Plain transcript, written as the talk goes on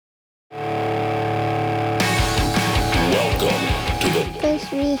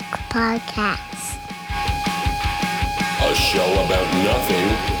Bourque Podcast. A show about nothing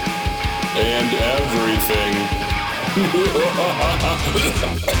and everything.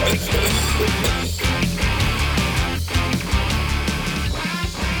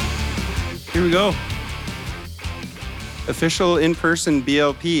 Here we go. Official in-person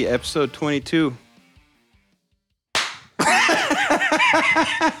BLP, episode 22.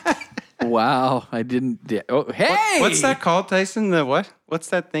 Wow, I didn't. Oh, hey! What's that called, Tyson? The what? What's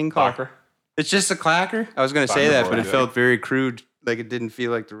that thing called? Clacker. It's just a clacker? I was going to say that, but it felt very crude. Like it didn't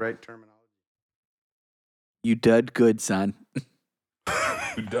feel like the right terminology. You did good, son.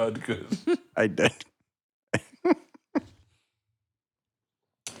 You did good. I did.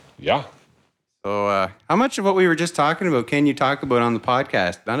 Yeah. So, how much of what we were just talking about can you talk about on the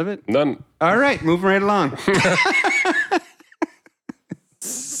podcast? None of it? None. All right, moving right along.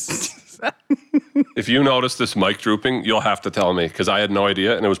 If you notice this mic drooping, you'll have to tell me because I had no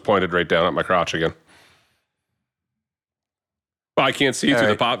idea and it was pointed right down at my crotch again. Well, I can't see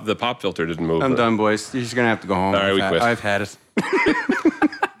through right. the pop filter didn't move. I'm done, boys. You're just going to have to go home. All right, we quit. I've had it.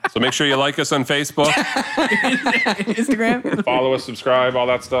 So make sure you like us on Facebook, Instagram. follow us, subscribe, all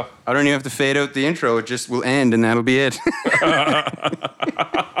that stuff. I don't even have to fade out the intro. It just will end and that'll be it.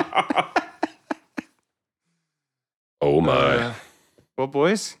 Oh my. Well,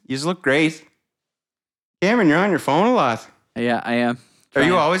 boys, you look great. Cameron, you're on your phone a lot. Yeah, I am. Are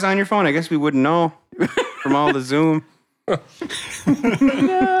you always on your phone? I guess we wouldn't know from all the Zoom. Yeah,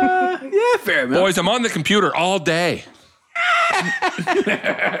 fair enough. Boys, I'm on the computer all day.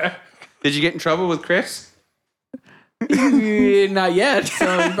 Did you get in trouble with Chris? Not yet.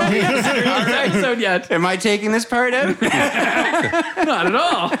 So you probably haven't heard this episode yet. Am I taking this part out? Not at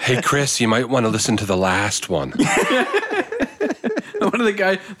all. Hey, Chris, you might want to listen to the last one.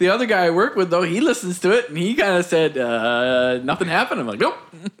 The other guy I work with, though, he listens to it and he kind of said, nothing happened. I'm like, nope.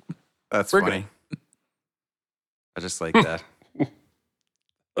 That's We're funny. I just like that.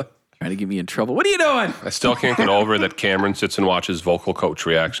 Trying to get me in trouble. What are you doing? I still can't get over that Cameron sits and watches vocal coach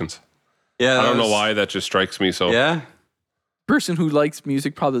reactions. Yeah, I don't know why that just strikes me so. Yeah, Person who likes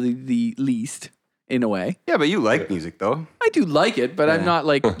music probably the least, in a way. yeah, but you like music though. I do like it, but I'm Yeah. not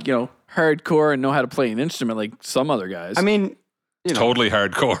like, hardcore and know how to play an instrument like some other guys. I mean, you know, Totally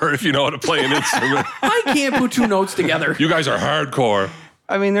hardcore if you know how to play an instrument. I can't put two notes together. You guys are hardcore.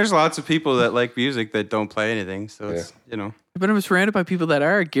 I mean, there's lots of people that like music that don't play anything. So it's But I'm surrounded by people that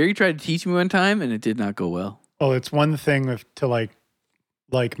are. Gary tried to teach me one time, and it did not go well. Well, it's one thing to like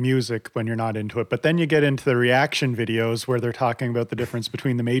music when you're not into it, but then you get into the reaction videos where they're talking about the difference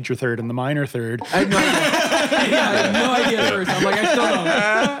between the major third and the minor third. I have no idea. I had no idea at first. I'm like, I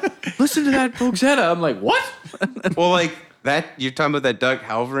still don't. Listen to that Bourque. I'm like, what? Well, like that. You're talking about that Doug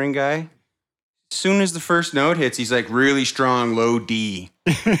Halvorin guy. As soon as the first note hits, he's like really strong, low D.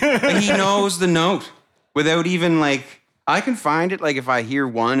 Like he knows the note without even like. I can find it like if I hear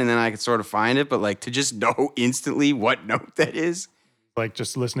one and then I can sort of find it, but like to just know instantly what note that is. Like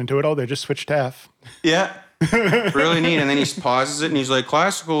just listening to it, they just switched to F. Yeah. Really neat. And then he pauses it and he's like,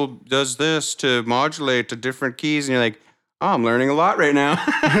 classical does this to modulate to different keys. And you're like, oh, I'm learning a lot right now.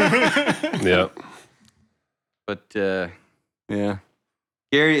 Yeah. But yeah.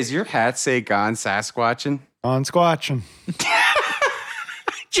 Gary, is your hat say gone Sasquatching? On squatching.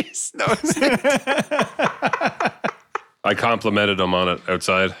 Just noticed it. I complimented him on it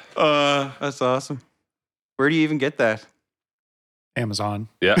outside. That's awesome. Where do you even get that? Amazon.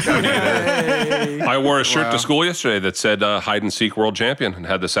 Yeah. I wore a shirt Wow. to school yesterday that said hide and seek world champion and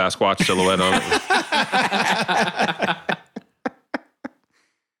had the Sasquatch silhouette on it.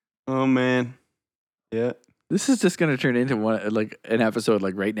 Oh, man. Yeah. This is just going to turn into an episode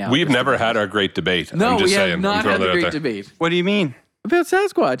right now. We've never had our great debate. No, I'm just we saying. have I'm not throwing had the that out great there. debate What do you mean? about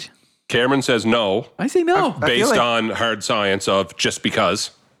Sasquatch. Cameron says no, I say no. I feel based like- on hard science of just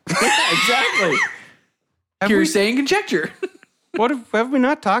because. Exactly. Have You're we- saying conjecture. What have we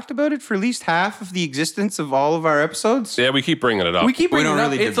not talked about it for at least half of the existence of all of our episodes? Yeah, we keep bringing it up. We keep bringing don't it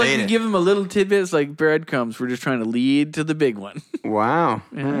up. really It's like debate we it. give them a little tidbits like breadcrumbs. We're just trying to lead to the big one. Wow.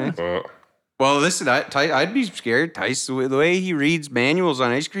 Yeah. Well, listen, I'd be scared. Tyson, the way he reads manuals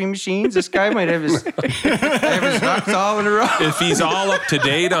on ice cream machines, this guy might have his ducks all in a row. If he's all up to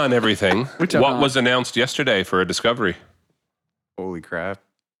date on everything, Which I'm what not. was announced yesterday for a discovery? Holy crap.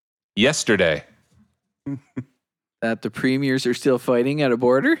 Yesterday. That the premiers are still fighting at a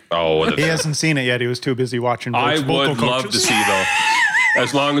border. Oh, He hasn't seen it yet. He was too busy watching I vocal would love coaches. to see though.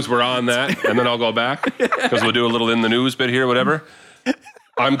 As long as we're on that, and then I'll go back because we'll do a little in the news bit here, whatever.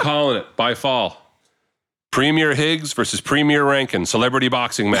 I'm calling it by fall. Premier Higgs versus Premier Rankin celebrity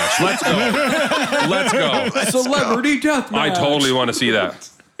boxing match. Let's go. Let's go. Celebrity death match. I totally want to see that.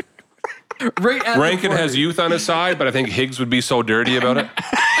 Right at Rankin has youth on his side, but I think Higgs would be so dirty about it.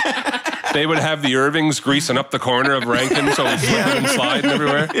 They would have the Irvings greasing up the corner of Rankin so he's slipping and sliding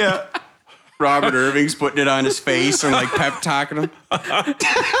everywhere. Yeah. Robert Irving's putting it on his face and like pep talking him.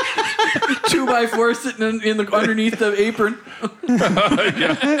 2x4 sitting in the underneath the apron.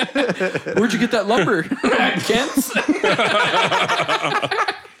 Where'd you get that lumber? At Kent's.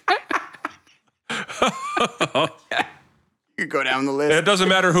 You go down the list. It doesn't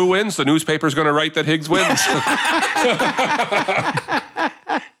matter who wins. The newspaper's going to write that Higgs wins.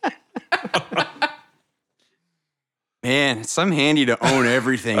 Man, it's some handy to own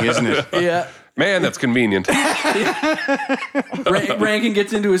everything, isn't it? Yeah. Man, that's convenient. Rankin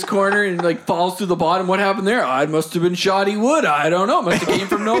gets into his corner and like falls to the bottom. What happened there? Oh, it must have been shoddy wood. I don't know. Must have came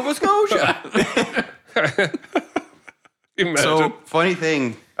from Nova Scotia. Imagine. So funny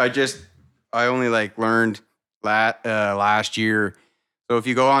thing, I only like learned last year. So if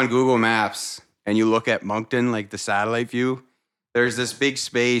you go on Google Maps and you look at Moncton, like the satellite view, there's this big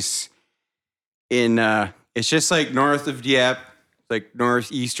space in it's just like north of Dieppe, like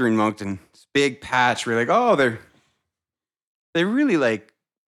northeastern Moncton. It's a big patch where you're like, oh, they really like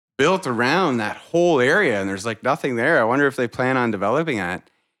built around that whole area and there's like nothing there. I wonder if they plan on developing that.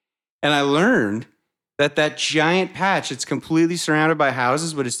 And I learned that giant patch, it's completely surrounded by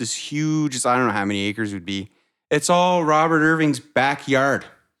houses, but it's this huge, I don't know how many acres it would be. It's all Robert Irving's backyard.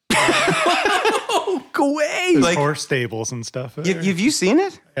 Oh, go away. There's Like- horse stables and stuff. Have you seen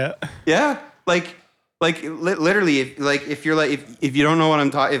it? Yeah. Yeah. Literally, if you don't know what I'm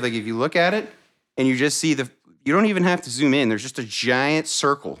talking, if you look at it and you just see you don't even have to zoom in. There's just a giant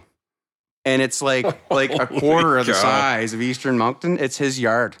circle. And it's like a quarter of the God. size of Eastern Moncton. It's his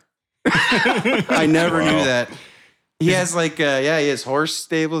yard. I never knew that. He has he has horse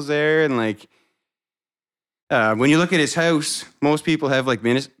stables there, and when you look at his house, most people have like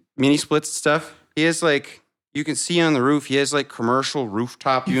mini splits and stuff. He has you can see on the roof, he has like commercial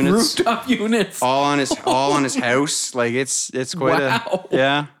rooftop units. Rooftop units. all on his house. Like it's quite Wow.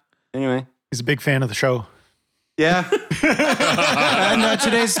 yeah. Anyway. He's a big fan of the show. Yeah. I'm not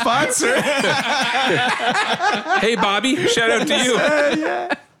today's sponsor. Hey, Bobby, shout out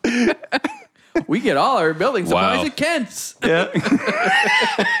to you. We get all our building supplies Wow. at Kent's. Yeah.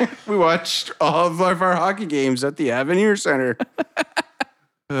 We watched all of our hockey games at the Avenir Center.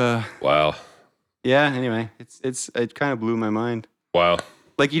 Wow. Yeah, anyway, it kind of blew my mind. Wow.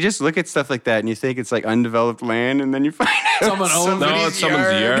 Like you just look at stuff like that and you think it's like undeveloped land, and then you find out Someone owns it. No, it's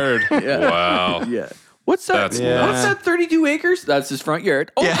someone's yard. Yeah. Wow. Yeah. What's that? That's What's that? 32 acres? That's his front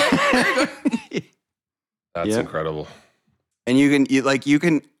yard. Okay. Very good. That's Yeah. incredible. And you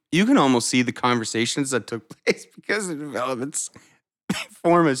can almost see the conversations that took place because the developments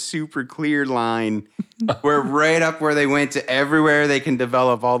form a super clear line where right up where they went to everywhere they can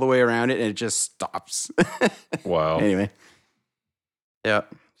develop all the way around it, and it just stops. Wow. Anyway. Yeah.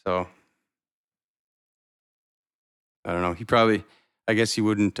 So I don't know. I guess he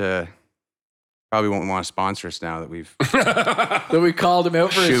wouldn't probably won't want to sponsor us now that we've So we called him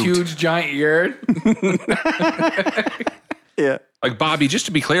out for his Shoot. huge giant yard. Yeah. Like, Bobby, just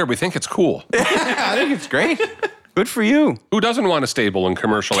to be clear, we think it's cool. I think it's great. Good for you. Who doesn't want a stable and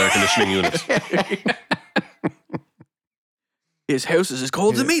commercial air conditioning units? His house is as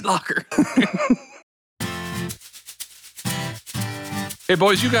cold as a meat locker. Hey,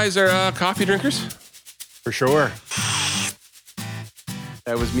 boys, you guys are coffee drinkers? For sure.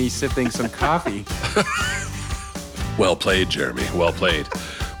 That was me sipping some coffee. Well played, Jeremy. Well played.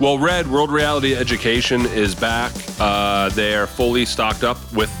 Well, Red, World Reality Education is back. They are fully stocked up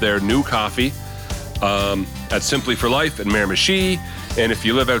with their new coffee at Simply for Life in Miramichi. And if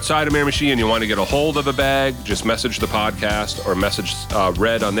you live outside of Miramichi and you want to get a hold of a bag, just message the podcast or message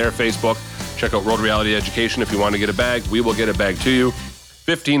Red on their Facebook. Check out World Reality Education if you want to get a bag. We will get a bag to you.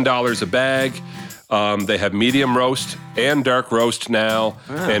 $15 a bag. They have medium roast and dark roast now,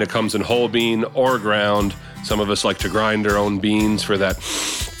 and it comes in whole bean or ground. Some of us like to grind our own beans for that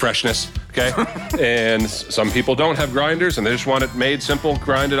freshness, okay? And some people don't have grinders, and they just want it made simple,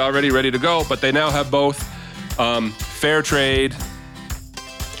 grinded already, ready to go. But they now have both fair trade,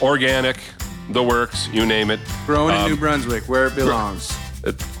 organic, the works, you name it. Grown in New Brunswick, where it belongs.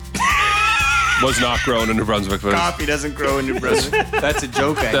 It was not grown in New Brunswick, but Coffee doesn't grow in New Brunswick. That's a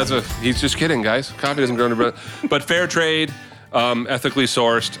joke. he's just kidding, guys. Coffee doesn't grow in New Brunswick. But fair trade, ethically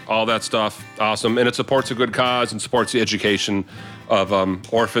sourced, all that stuff, awesome. And it supports a good cause and supports the education of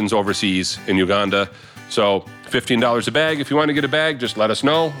orphans overseas in Uganda. So $15 a bag. If you want to get a bag, just let us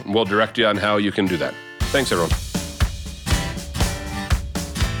know, and we'll direct you on how you can do that. Thanks, everyone.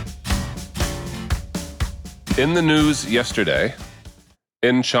 In the news yesterday,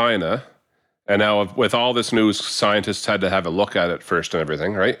 in China, And now with all this news, scientists had to have a look at it first and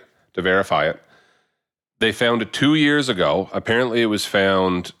everything, right? To verify it. They found it 2 years ago. Apparently it was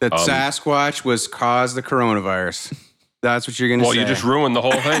found... That Sasquatch caused the coronavirus. That's what you're going to say. Well, you just ruined the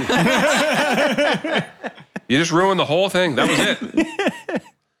whole thing. You just ruined the whole thing. That was it.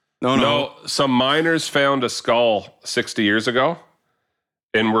 No, some miners found a skull 60 years ago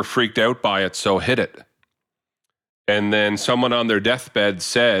and were freaked out by it, so hid it. And then someone on their deathbed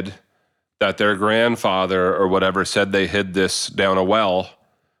said that their grandfather or whatever said they hid this down a well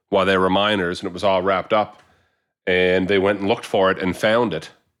while they were miners, and it was all wrapped up. And they went and looked for it and found it.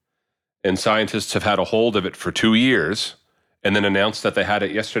 And scientists have had a hold of it for 2 years and then announced that they had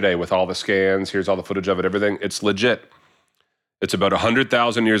it yesterday with all the scans. Here's all the footage of it, everything. It's legit. It's about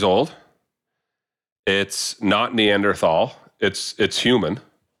 100,000 years old. It's not Neanderthal. It's human.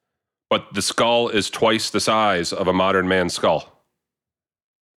 But the skull is twice the size of a modern man's skull.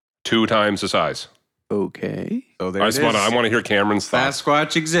 2 times the size. Okay. So there I it is. want to hear Cameron's thoughts.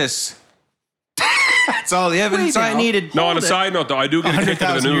 Sasquatch exists. That's all the evidence I needed. No, on a side note, though, I do get a kick to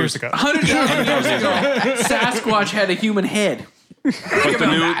the 100,000 news. years ago. 100,000 years ago, Sasquatch had a human head. But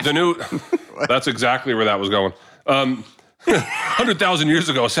the new, that's exactly where that was going. 100,000 years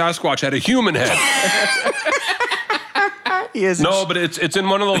ago, Sasquatch had a human head. No, but it's in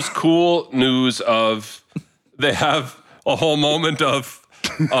one of those cool news of they have a whole moment of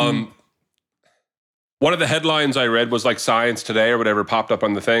one of the headlines I read was like Science Today or whatever popped up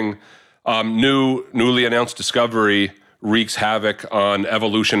on the thing. Newly announced discovery wreaks havoc on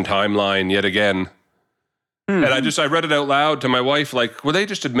evolution timeline yet again. And I read it out loud to my wife, like, will they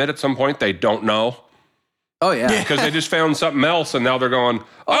just admit at some point they don't know? Oh, yeah. Because they just found something else and now they're going,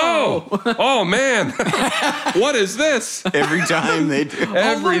 oh man, what is this? Every time they do.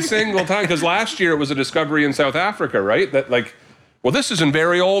 Every single time. Because last year it was a discovery in South Africa, right? That like, well, this isn't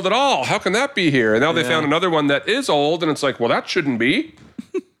very old at all. How can that be here? And now they found another one that is old and it's like, well, that shouldn't be.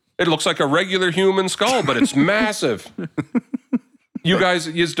 It looks like a regular human skull, but it's massive. You guys,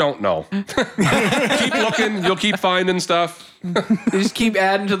 you just don't know. Keep looking. You'll keep finding stuff. They just keep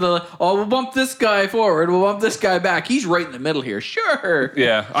adding to we'll bump this guy forward. We'll bump this guy back. He's right in the middle here. Sure.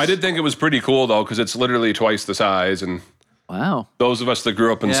 Yeah, I did think it was pretty cool, though, because it's literally twice the size. And wow. those of us that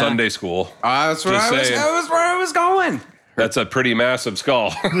grew up in Sunday school. That's where I was going. That's a pretty massive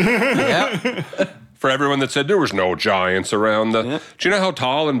skull. Yep. For everyone that said there was no giants around. Do you know how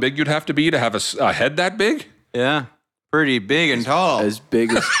tall and big you'd have to be to have a head that big? Yeah. Pretty big and tall. As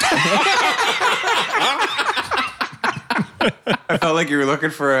big as... I felt like you were looking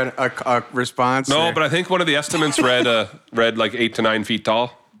for a response. No, there. but I think one of the estimates read like 8 to 9 feet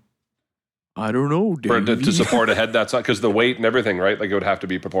tall. I don't know, dude. To support a head that's because the weight and everything, right? Like it would have to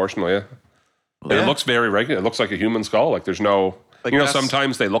be proportional, yeah. And it looks very regular. It looks like a human skull. Like there's no, like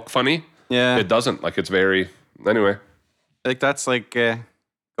sometimes they look funny. Yeah. It doesn't. Like it's very, anyway. Like that's like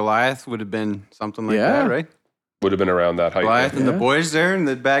Goliath would have been something like that, right? Would have been around that height. Goliath and the boys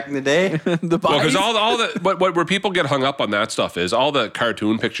there back in the day. Because all the where people get hung up on that stuff is all the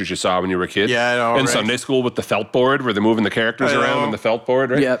cartoon pictures you saw when you were a kid. Yeah, I know, in right. Sunday school with the felt board where they're moving the characters around in the felt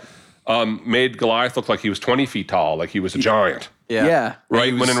board, right? Yep. Made Goliath look like he was 20 feet tall, like he was a giant. Yeah.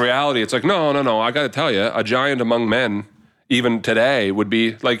 Right? When in reality, it's like, no. I got to tell you, a giant among men, even today, would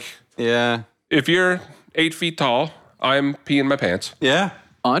be like, if you're 8 feet tall, I'm peeing my pants. Yeah.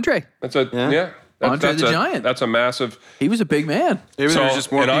 Andre. That's a, Andre the Giant. That's a massive. He was a big man. Maybe there was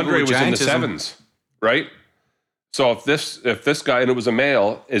just more and people Andre with was in the giantism. 7s, right? So if this guy, and it was a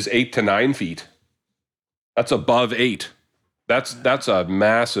male, is 8 to 9 feet, that's above 8. That's a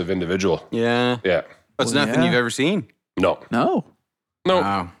massive individual. Yeah. Yeah. That's nothing you've ever seen. No.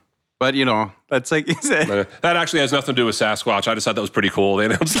 Wow. But, that's like you said. That actually has nothing to do with Sasquatch. I just thought that was pretty cool. They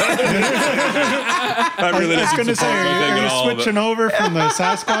announced that. I really I was didn't going to say, support anything are at you all, switching over from the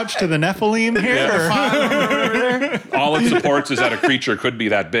Sasquatch to the Nephilim here? but all it supports is that a creature could be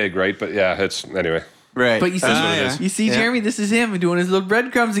that big, right? But yeah, it's anyway. Right. But you see, Jeremy, this is him doing his little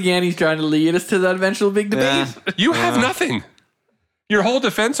breadcrumbs again. He's trying to lead us to that eventual big debate. You have nothing. Your whole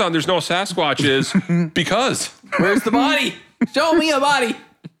defense on there's no Sasquatch is because. Where's the body? Show me a body.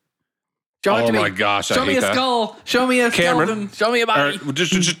 Show it to me. Oh my gosh, Show me a skull. Show me a skeleton. Show me a body.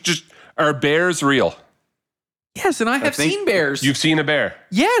 Are bears real? Yes, and I have seen bears. You've seen a bear?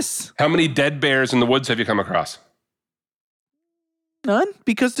 Yes. How many dead bears in the woods have you come across? None,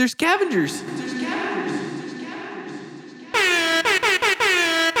 because they're scavengers.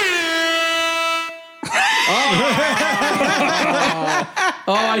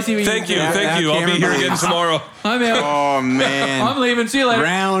 Oh, I see what Thank you. Yeah, Thank you. I'll be here again tomorrow. I'm out. Oh, man. I'm leaving. See you later.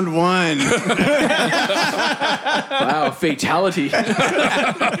 Round 1. Wow, fatality.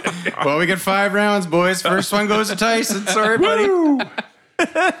 Well, we got 5 rounds, boys. First one goes to Tyson. Sorry, buddy.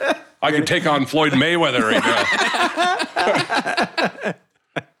 I can take on Floyd Mayweather right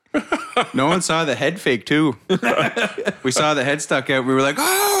now. No one saw the head fake, too. We saw the head stuck out. We were like,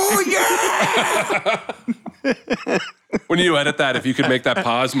 oh, yeah. When you edit that, if you could make that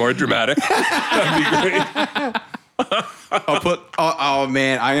pause more dramatic, that'd be great. I'll put, oh,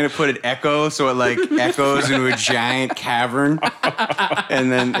 man, I'm going to put an echo so it like echoes into a giant cavern.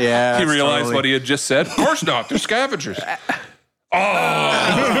 And then, yeah. He realized what he had just said. Of course not. They're scavengers.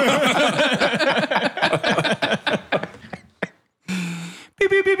 Pew,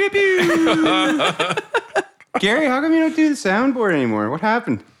 pew, pew, pew, pew. Gary, how come you don't do the soundboard anymore? What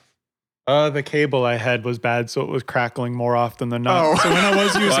happened? The cable I had was bad, so it was crackling more often than not. So when I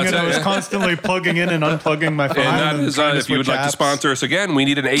was using it, I was constantly plugging in and unplugging my phone. And that is, if you would like to sponsor us again, we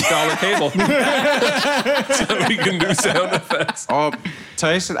need an $8 cable so we can do sound effects. Oh,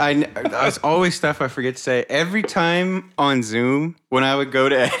 Tyson, that's always stuff I forget to say. Every time on Zoom, when I would go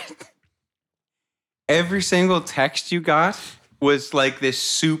to edit, every single text you got was like this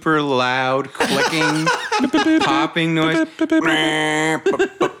super loud clicking, popping noise.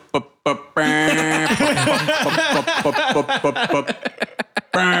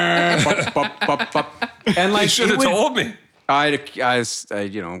 And like, You should have told me.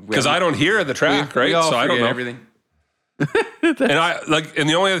 you know, Because I don't hear the track, right? all So I don't forget know. everything. And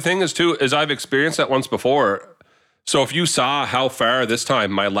the only other thing is too, is I've experienced that once before. So if you saw how far this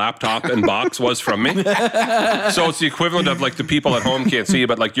time my laptop and box was from me, so it's the equivalent of like the people at home can't see,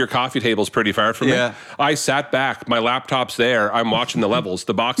 but like your coffee table's pretty far from Yeah. me. I sat back, my laptop's there, I'm watching the levels,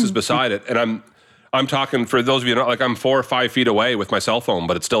 the box is beside it, and I'm talking, for those of you who know, like I'm 4 or 5 feet away with my cell phone,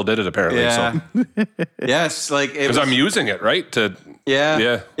 but it still did it apparently. Yeah. So Yes, like it because was. I'm using it, right? Yeah.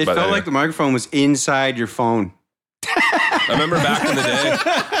 Yeah, It but felt anyway. like the microphone was inside your phone. I remember back in the day.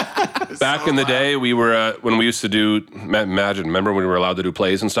 Back in the day, we were when we used to do. Remember when we were allowed to do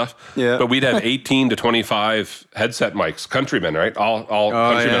plays and stuff? Yeah. But we'd have 18 to 25 headset mics, countrymen, right? All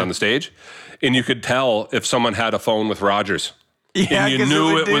countrymen yeah. on the stage, and you could tell if someone had a phone with Rogers. Yeah, And you 'cause it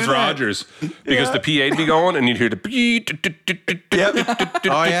knew would it do was that. Rogers because the PA'd be going, and you'd hear the. Yep.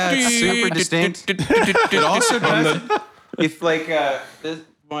 Oh yeah, it's super distinct. It also does if like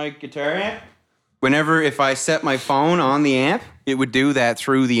my guitar amp. Whenever if I set my phone on the amp, it would do that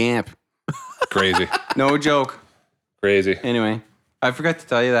through the amp. Crazy, No joke. crazy. Anyway, I forgot to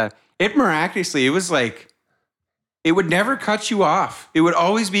tell you that. It miraculously, it was like, it would never cut you off. It would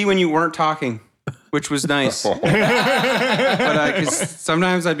always be when you weren't talking, which was nice. But because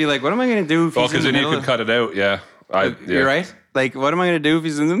sometimes I'd be like, what am I going to do if Well, he's in because the then you middle could cut it out. Yeah, You're right. Like, what am I going to do if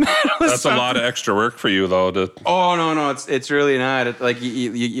he's in the middle of That's a something? lot of extra work for you, though. To Oh, no, it's really not. It's like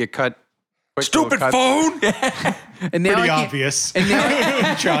you cut. quick stupid little cuts. phone. And now Pretty I can't, obvious. and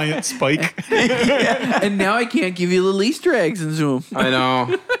now, Giant spike. and now I can't give you little Easter eggs in Zoom. I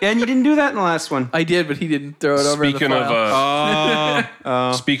know. Yeah, and you didn't do that in the last one. I did, but he didn't throw it over in the Speaking of.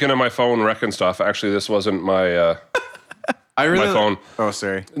 file. Speaking of my phone wrecking stuff, actually, this wasn't my I really. my phone. Oh,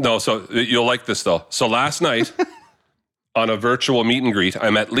 sorry. No, so you'll like this though. So last night, on a virtual meet and greet,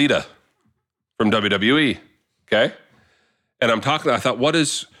 I met Lita from WWE. Okay, and I'm talking. I thought, what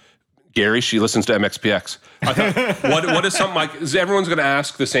is Gary? She listens to MXPX. I thought, what is something like? Is everyone's going to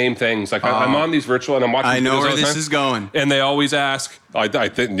ask the same things? Like I'm on these virtual, and I'm watching. I know videos all where the this time, is going. and they always ask. I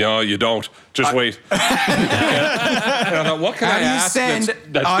think no, you don't. Just wait. And I thought, what can How I do you ask? send that's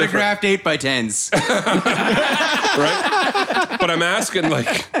different? autographed 8x10s? Right? But I'm asking,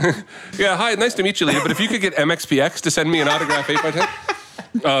 like, yeah, hi, nice to meet you, Lita. But if you could get MXPX to send me an autograph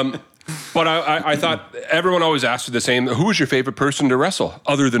 8x10. But I thought everyone always asks for the same. Who is your favorite person to wrestle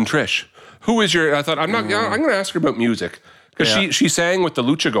other than Trish? Who is your? I thought I'm not. I'm going to ask her about music because she sang with the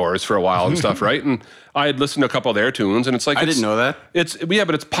Luchagors for a while and stuff, right? And I had listened to a couple of their tunes, and it's like I didn't know that. It's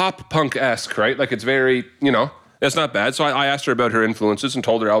but it's pop punk esque, right? Like it's very, it's not bad. So I asked her about her influences and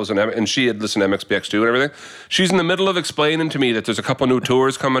told her I was and she had listened to MXPX too and everything. She's in the middle of explaining to me that there's a couple new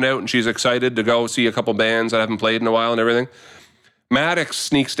tours coming out, and she's excited to go see a couple bands that I haven't played in a while and everything. Maddox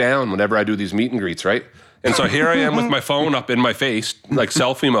sneaks down whenever I do these meet and greets, right? And so here I am with my phone up in my face, like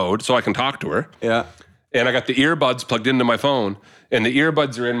selfie mode, so I can talk to her. Yeah. And I got the earbuds plugged into my phone, and the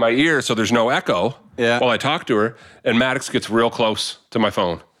earbuds are in my ear, so there's no echo while I talk to her. And Maddox gets real close to my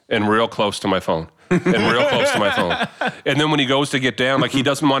phone, and real close to my phone, and real close to my phone. And then when he goes to get down, like he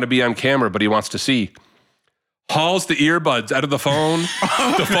doesn't want to be on camera, but he wants to see, hauls the earbuds out of the phone.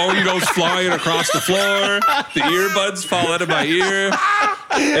 The phone goes flying across the floor. The earbuds fall out of my ear.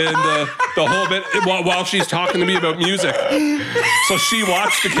 And the whole bit while she's talking to me about music. So she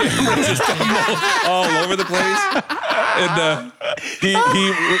watched the camera just all over the place. And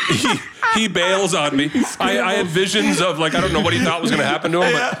he bails on me. I had visions of like, I don't know what he thought was going to happen to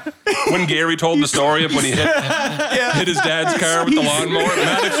him, but when Gary told the story of when he hit his dad's car with the lawnmower,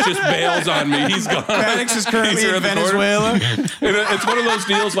 Maddox just bails on me. He's gone. Maddox is currently in Venezuela. It's one of those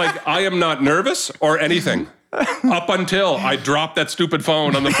deals like I am not nervous or anything. Up until I drop that stupid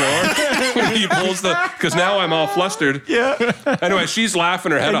phone on the floor. He pulls because now I'm all flustered. Yeah. Anyway, she's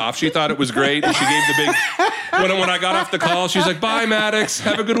laughing her head off. She thought it was great. And she gave the big, when I got off the call, she's like, bye, Maddox.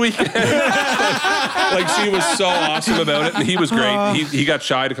 Have a good weekend. Like she was so awesome about it. And he was great. He got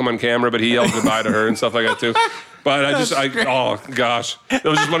shy to come on camera, but he yelled goodbye to her and stuff like that too. But oh gosh. It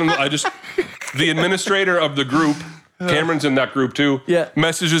was just one of the administrator of the group, Cameron's in that group too. Yeah.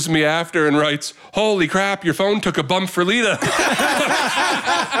 Messages me after and writes, "Holy crap, your phone took a bump for Lita."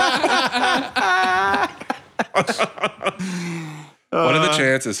 What are the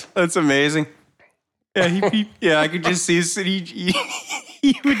chances? That's amazing. Yeah, I could just see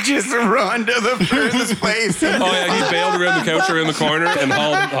he would just run to the furthest place. Oh yeah, he bailed around the couch around the corner and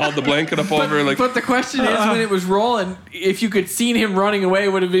hauled the blanket up over her. Like, but the question is, when it was rolling, if you could seen him running away,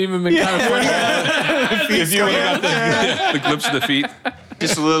 would have even been kind of funny. if you would have got the glimpse of the feet.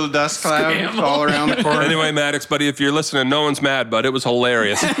 Just a little dust cloud all around the corner. Anyway, Maddox, buddy, if you're listening, no one's mad, but it was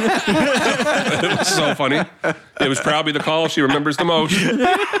hilarious. It was so funny. It was probably the call she remembers the most.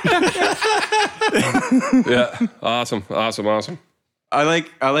 Yeah, awesome. I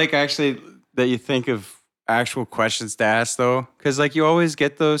like actually that you think of actual questions to ask though, because like you always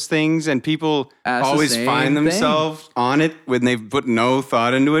get those things, and people Ask the always same find themselves on it when they've put no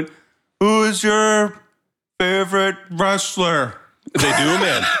thought into it. Who is your favorite wrestler? They do,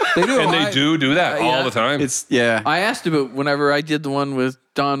 man. They do. And they do that all the time. I asked about whenever I did the one with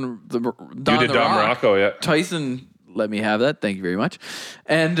Don you did Don Morocco, yeah. Tyson let me have that. Thank you very much.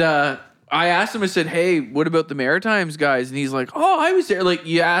 And I asked him, I said, "Hey, what about the Maritimes guys?" And he's like, "Oh, I was there." Like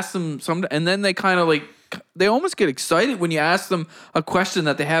you ask them some, and then they kind of like, they almost get excited when you ask them a question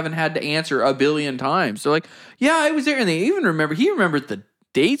that they haven't had to answer a billion times. They're like, "Yeah, I was there." And they even he remembered the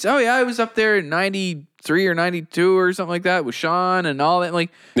dates. "Oh yeah, I was up there in 93 or 92 or something like that with Sean and all that."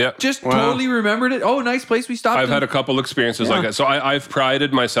 Like, just totally remembered it. "Oh, nice place we stopped." I've had a couple experiences like that. So I've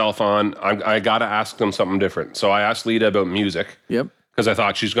prided myself on, I got to ask them something different. So I asked Lita about music. Yep. Because I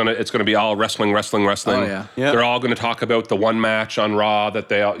thought it's gonna be all wrestling. Oh, yeah. They're all gonna talk about the one match on Raw that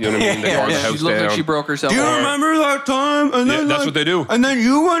they, you know what I mean? They tore the house She looked down. like she broke herself. Do you remember that time? And then that's what they do. And then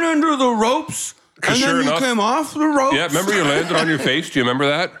you went under the ropes. And Sure then you enough. came off the ropes. Yeah, remember you landed on your face? Do you remember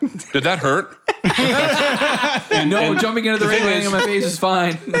that? Did that hurt? No, jumping into the ring, landing on my face is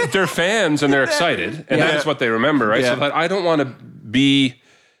fine. They're fans and they're excited, and that's what they remember, right? Yeah. So that I don't want to be.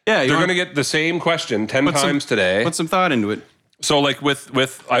 Yeah, They're gonna get the same question 10 times today. Put some thought into it. So like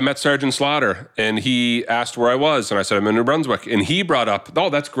with I met Sergeant Slaughter and he asked where I was and I said I'm in New Brunswick and he brought up,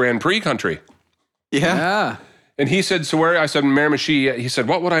 "Oh, that's Grand Prix country." Yeah. And he said, "So where?" I said, "Miramichi." He said,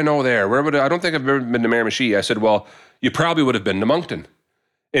 "What would I know there? Where would I don't think I've ever been to Miramichi." I said, "Well, you probably would have been to Moncton."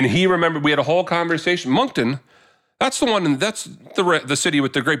 And he remembered we had a whole conversation. Moncton, that's the one, that's the city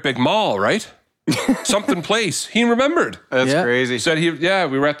with the great big mall, right? Something place. He remembered. That's crazy. He said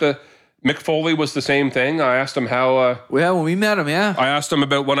we were at the Mick Foley was the same thing. I asked him how. When we met him, I asked him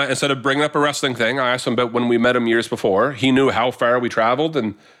about instead of bringing up a wrestling thing, I asked him about when we met him years before. He knew how far we traveled,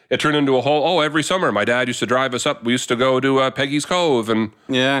 and it turned into a whole. Every summer, my dad used to drive us up. We used to go to Peggy's Cove, and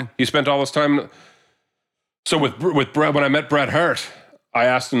he spent all his time. So with Brett, when I met Bret Hart, I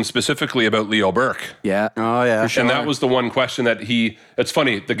asked him specifically about Leo Bourque. Yeah. Oh yeah. And that was the one question that it's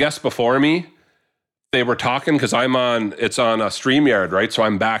funny. The guests before me, they were talking because it's on a StreamYard, right? So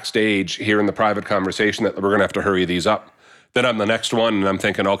I'm backstage hearing the private conversation that we're going to have to hurry these up. Then I'm the next one and I'm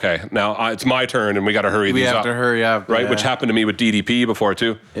thinking, okay, now it's my turn and we got to hurry these up. We have to hurry up. Right? Yeah. Which happened to me with DDP before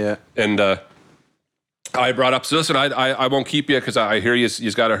too. Yeah. And I brought up, so listen, I won't keep you because I hear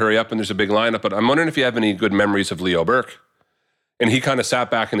you've got to hurry up and there's a big lineup, but I'm wondering if you have any good memories of Leo Bourque. And he kind of sat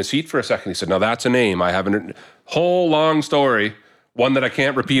back in his seat for a second. He said, "Now that's a name. I haven't." Whole long story. One that I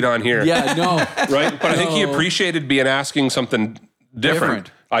can't repeat on here. Yeah, no. Right? But I think he appreciated being asking something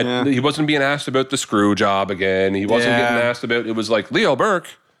different. He wasn't being asked about the screw job again. He wasn't getting asked about, it was like, Leo Bourque.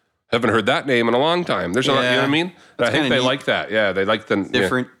 Haven't heard that name in a long time. There's a lot, you know what I mean? And I think they like that. Yeah, they like the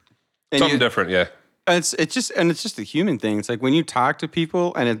different. Yeah. Something different, yeah. It's just a human thing. It's like when you talk to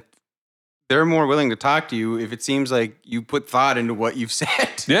people and they're more willing to talk to you if it seems like you put thought into what you've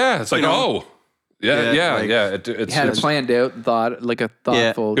said. Yeah, it's like, It's had it planned out, like a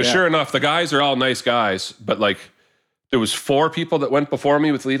thoughtful. Because sure enough, the guys are all nice guys, but like there was 4 people that went before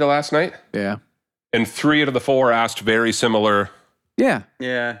me with Lita last night, Yeah. and 3 out of the 4 asked very similar. Yeah.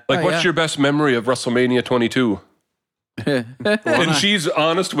 Yeah. Like, what's yeah. your best memory of WrestleMania 22? And she's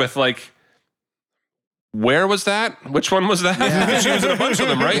honest with like, where was that? Which one was that? Because she was in a bunch of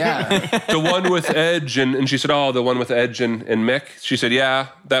them, right? Yeah. The one with Edge, and she said, oh, the one with Edge and Mick. She said, yeah,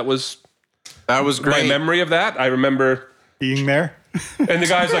 that was great. my memory of that. I remember Being there. And the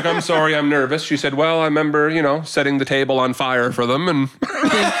guy's like, I'm sorry, I'm nervous. She said, well, I remember, setting the table on fire for them, and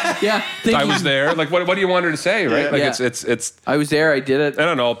Yeah. I was there. Like, what do you want her to say, right? Like, Yeah. it's. I was there. I did it. I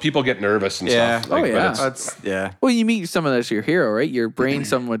don't know. People get nervous and Yeah. stuff. Like, Oh, yeah. But it's, That's yeah. Well, you meet someone that's your hero, right? Your brain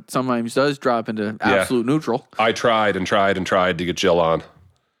sometimes does drop into absolute neutral. I tried and tried and tried to get Jill on.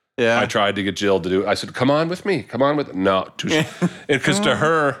 Yeah. I tried to get Jill to do. I said, "Come on with me. Come on with." No, because to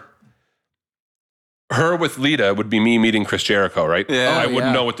her with Lita would be me meeting Chris Jericho, right? Yeah. I Oh, wouldn't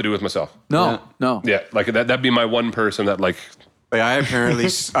yeah. know what to do with myself. No. Yeah, like that'd be my one person that like. Like, I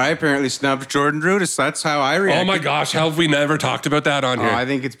apparently snubbed Jordan Rudess. That's how I reacted. Oh my gosh, how have we never talked about that on Oh, here? I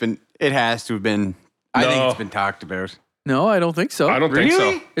think it has to have been. I think No. it's been talked about. No, I don't think so. I don't think so.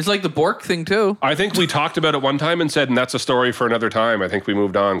 Really? It's like the Bourque thing too. I think we talked about it one time and said, and that's a story for another time. I think we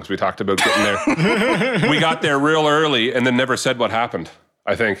moved on because we talked about getting there. We got there real early and then never said what happened.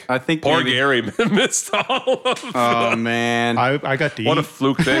 I think poor maybe- Gary missed all of it. Oh man, I got to What a eat.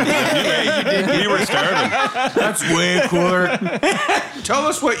 fluke thing. You were starving. that's way cooler. Tell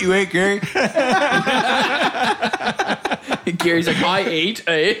us what you ate, Gary. Gary's like, I ate.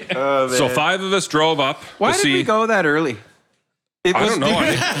 So 5 of us drove up Why to did see. we go that early? It I was- don't know.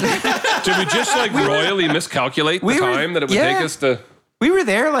 Did we just like royally miscalculate the we were- time that it would yeah. take us to? We were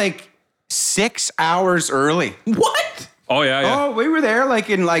there like 6 hours early. What? Oh yeah. Oh, we were there like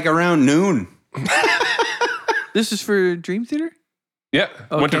in around noon. This is for Dream Theater? Yeah.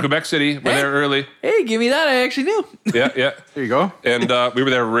 Went to Okay. Quebec City. We're there early. Hey, give me that. I actually knew. Yeah. There you go. And we were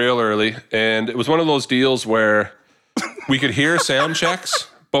there real early, and it was one of those deals where we could hear sound checks,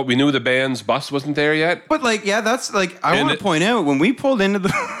 but we knew the band's bus wasn't there yet. But that's like I And want to point out when we pulled into the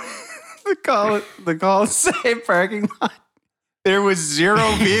the Coliseum parking lot, there was 0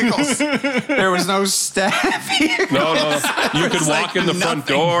 vehicles. There was no staff vehicles. No. You could walk in the front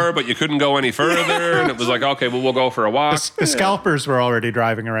door, but you couldn't go any further. And it was like, okay, well, we'll go for a walk. The scalpers were already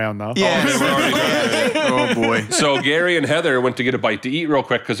driving around though. Yeah. They were already driving. Oh boy. So Gary and Heather went to get a bite to eat real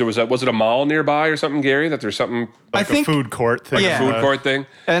quick because there was was it a mall nearby or something, Gary? That there's something I A think food court thing. Yeah. food court thing.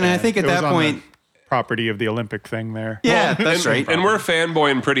 And I think at It was that on point, the property of the Olympic thing there. yeah, that's and, right. And we're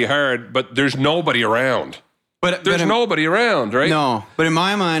fanboying pretty hard, but there's nobody around. But There's nobody around, right? No, but in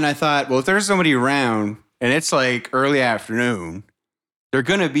my mind, I thought, well, if there's somebody around and it's like early afternoon, they're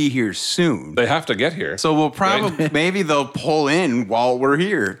gonna be here soon. They have to get here. So we'll probably maybe they'll pull in while we're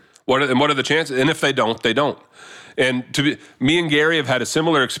here. What are the chances? And if they don't, they don't. And me and Gary have had a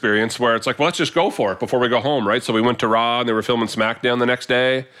similar experience where it's like, well, let's just go for it before we go home, right? So we went to Raw and they were filming SmackDown the next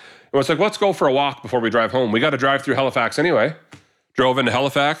day. And it's like, let's go for a walk before we drive home. We got to drive through Halifax anyway. Drove into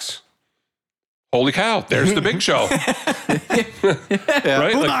Halifax. Holy cow, there's the big show.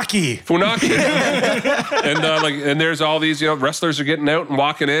 Right? Funaki. Funaki. And there's all these, wrestlers are getting out and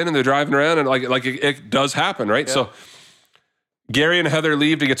walking in and they're driving around and it does happen, right? So Gary and Heather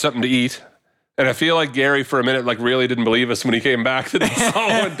leave to get something to eat. And I feel like Gary for a minute really didn't believe us when he came back that this all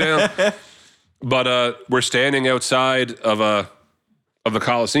went down. But we're standing outside of the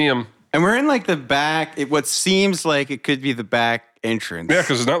Coliseum. And we're in the back. What seems like it could be the back entrance. Yeah,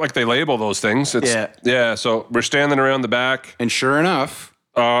 because it's not like they label those things. Yeah. So we're standing around the back. And sure enough,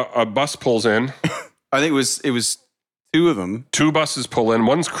 A bus pulls in. I think it was 2 of them. 2 buses pull in.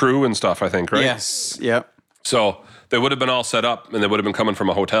 One's crew and stuff, I think, right? Yes. Yep. So they would have been all set up and they would have been coming from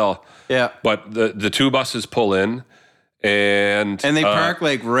a hotel. Yeah. But the 2 buses pull in and they park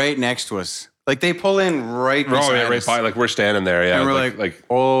right next to us. They pull in right beside right us. by, we're standing there, yeah. And we're like,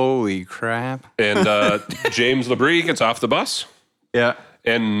 holy crap. And James LeBrie gets off the bus Yeah.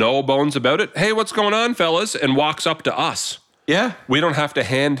 and no bones about it. Hey, what's going on, fellas? And walks up to us. Yeah. We don't have to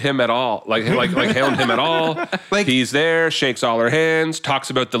hand him at all, hound him at all. He's there, shakes all our hands, talks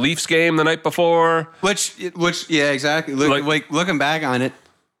about the Leafs game the night before. Which yeah, exactly. Looking back on it,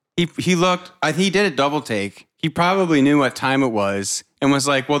 he looked. He did a double take. He probably knew what time it was and was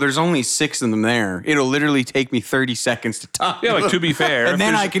like, "Well, there's only 6 of them there. It'll literally take me 30 seconds to talk." Yeah, to be fair, and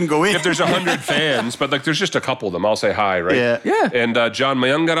then I can go in. If there's 100 fans, but there's just a couple of them, I'll say hi, right? Yeah. And John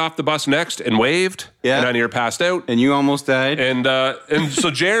Mayung got off the bus next and waved. Yeah. And Anir passed out. And you almost died. And so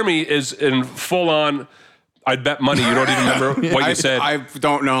Jeremy is in full on. I'd bet money you don't even remember what you said. I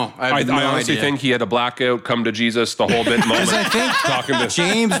don't know. I have no honestly idea. think he had a blackout, come to Jesus, the whole bit moment. I think talking to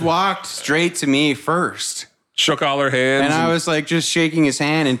James walked straight to me first. shook all our hands. And I was like just shaking his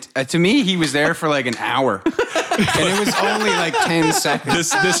hand. And to me, he was there for like an hour. And it was only like 10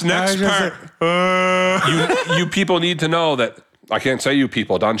 seconds. This next part, you people need to know that, I can't say you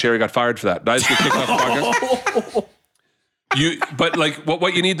people, Don Cherry got fired for that. I just get kicked off the podcast. But like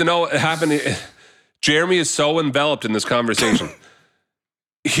what you need to know happened, Jeremy is so enveloped in this conversation.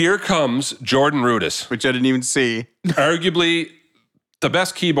 Here comes Jordan Rudess. Which I didn't even see. Arguably the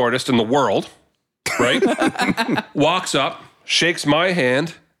best keyboardist in the world, right? Walks up, shakes my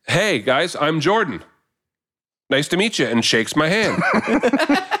hand. Hey, guys, I'm Jordan. Nice to meet you. And shakes my hand.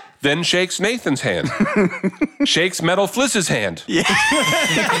 Then shakes Nathan's hand. Shakes Metal Flizz's hand. Yeah.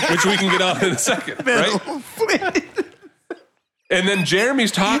 Which we can get on in a second, right? And then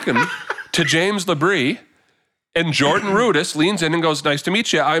Jeremy's talking to James LeBrie. And Jordan Rudess leans in and goes, nice to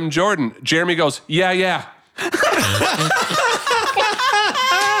meet you. I'm Jordan. Jeremy goes, yeah.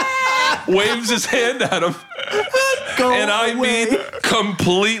 Waves his hand at him. I mean,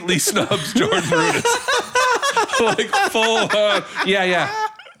 completely snubs Jordan Rudess. Like full on. Yeah.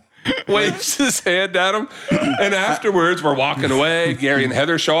 Waves his hand at him. And afterwards, we're walking away. Gary and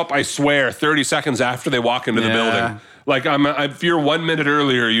Heather show up. I swear, 30 seconds after they walk into the building. Like, if you're 1 minute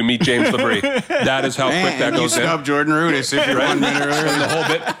earlier, you meet James LeBrie. That is how quick that goes in. You snub Jordan Rudess if you're 1 minute earlier. And the whole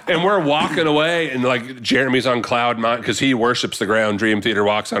bit. And we're walking away, and like Jeremy's on cloud nine because he worships the ground. Dream Theater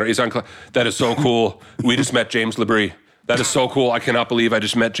walks on it. He's on cloud. That is so cool. We just met James LeBrie. That is so cool. I cannot believe I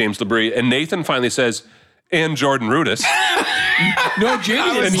just met James LeBrie. And Nathan finally says, and Jordan Rudess. No,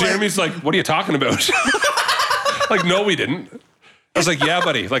 Jeremy. And Jeremy's like, what are you talking about? Like, no, we didn't. I was like, yeah,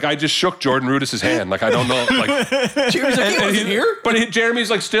 buddy. Like, I just shook Jordan Rudess's hand. Like, I don't know. Like, Jeremy's like, he wasn't here? But Jeremy's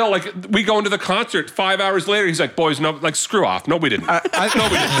like, still, like, we go into the concert 5 hours later. He's like, boys, no, like, screw off. No, we didn't. No, we didn't.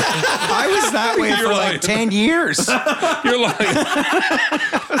 I was that way for lying. like 10 years. You're lying.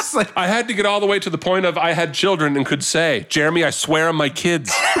 I had to get all the way to the point of I had children and could say, Jeremy, I swear on my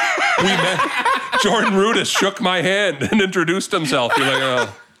kids. We met. Jordan Rudess shook my hand and introduced himself. You're like,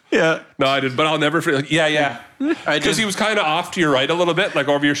 oh. Yeah. No, I didn't. But I'll never forget. Like, yeah. Because he was kind of off to your right a little bit, like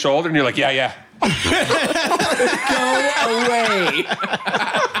over your shoulder, and you're like, yeah. Go away.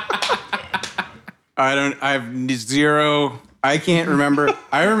 I have zero. I can't remember.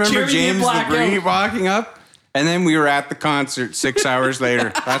 I remember Jeremy James blacked LeBrie out. walking up, and then we were at the concert 6 hours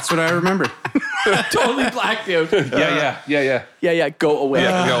later. That's what I remember. Totally blacked out. Yeah. Go away.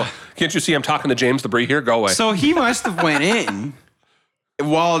 Go. Can't you see I'm talking to James LeBrie here? Go away. So he must have went in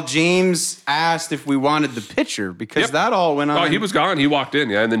while James asked if we wanted the picture because that all went on. Oh, he was gone. He walked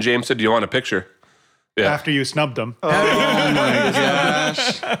in, yeah. And then James said, do you want a picture? Yeah. After you snubbed him. Oh my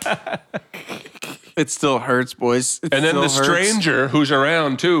gosh. It still hurts, boys. And then the stranger who's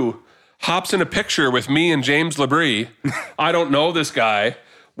around too hops in a picture with me and James LeBrie. I don't know this guy.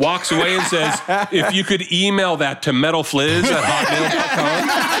 Walks away and says, if you could email that to metalflizz@hotmail.com.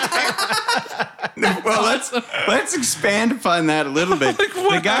 Well, let's expand upon that a little bit. Like,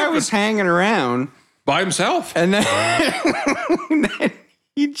 what the guy happened? was hanging around By himself. and then, then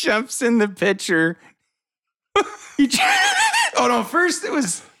he jumps in the picture. First it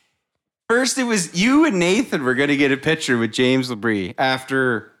was you and Nathan were going to get a picture with James LeBrie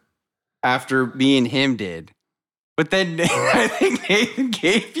after me and him did. But then I think Nathan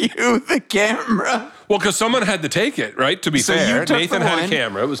gave you the camera. Well, because someone had to take it, right? To be So fair, you took Nathan the had a one.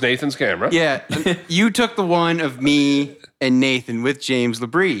 camera. It was Nathan's camera. Yeah, you took the one of me and Nathan with James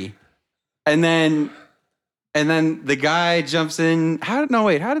LeBrie. And then the guy jumps in. How did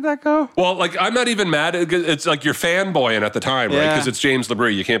that go? Well, like, I'm not even mad. It's like you're fanboying at the time, right? Yeah. Because it's James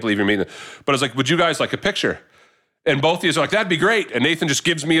LeBrie. You can't believe you're meeting him. But I was like, would you guys like a picture? And both of you are like, that'd be great. And Nathan just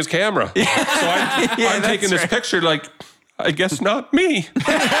gives me his camera. So I'm taking this picture like, I guess not me.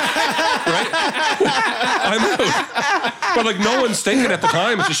 Right? I'm out. But like, no one's thinking at the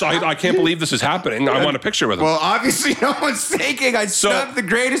time. It's just, I can't believe this is happening. I want a picture with him. Well, obviously no one's thinking I snubbed the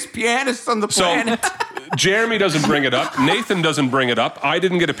greatest pianist on the planet. Jeremy doesn't bring it up. Nathan doesn't bring it up. I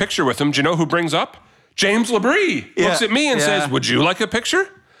didn't get a picture with him. Do you know who brings up? James LeBrie. Looks at me and says, would you like a picture?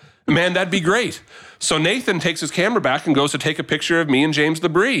 Man, that'd be great. So Nathan takes his camera back and goes to take a picture of me and James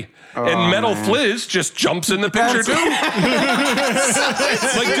LeBrie. And Metal Flizz just jumps in the picture too.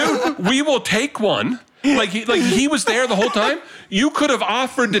 Like, dude, we will take one. Like he was there the whole time. You could have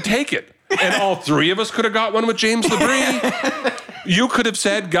offered to take it. And all three of us could have got one with James LeBrie. You could have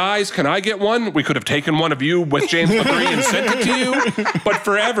said, guys, can I get one? We could have taken one of you with James LeBrie and sent it to you. But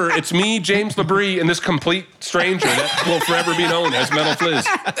forever, it's me, James LeBrie, and this complete stranger that will forever be known as Metal Flizz.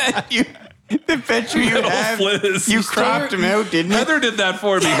 The picture you Little have, fliz. you cropped him out, didn't you? Heather did that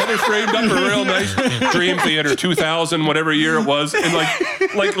for me. Heather framed up a real nice Dream Theater 2000, whatever year it was, and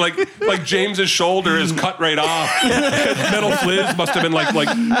like James's shoulder is cut right off. Metal Fliz must have been like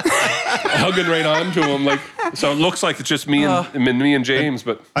hugging right onto him, like so. It looks like it's just me and James,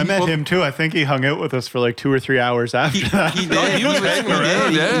 but I met him too. I think he hung out with us for like 2 or 3 hours after that. He did. he was hanging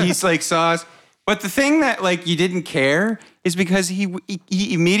around, yeah. He's like saw us. But the thing that like you didn't care is because he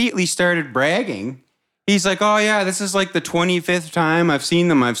immediately started bragging. He's like, oh yeah, this is like the 25th time I've seen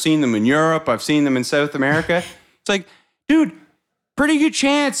them. I've seen them in Europe. I've seen them in South America. It's like, dude, pretty good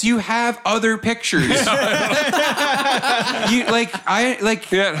chance you have other pictures. Yeah,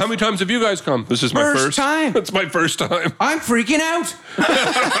 how many times have you guys come? This is my first time. It's my first time. I'm freaking out.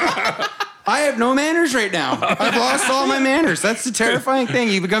 I have no manners right now. I've lost all my manners. That's the terrifying thing.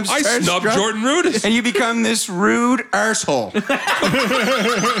 You become I snubbed Jordan Rudess. and you become this rude arsehole.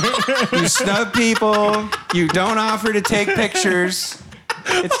 You snub people. You don't offer to take pictures.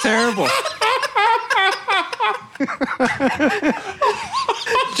 It's terrible.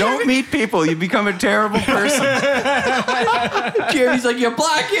 Don't meet people. You become a terrible person. Jeremy's like, you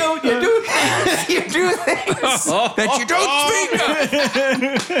black out. You do things. You do things that you don't speak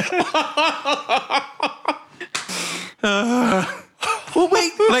of. Well,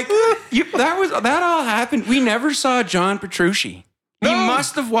 wait. Like that all happened. We never saw John Petrucci. He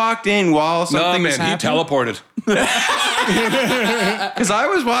must have walked in while something was happening. He teleported. Because I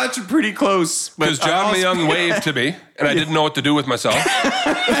was watching pretty close. Because John Young waved to me, and I didn't know what to do with myself.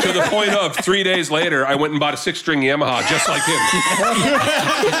 To the point of 3 days later, I went and bought a 6-string Yamaha just like him.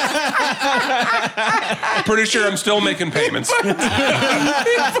 Pretty sure I'm still making payments. and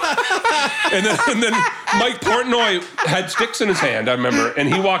then Mike Portnoy had sticks in his hand, I remember, and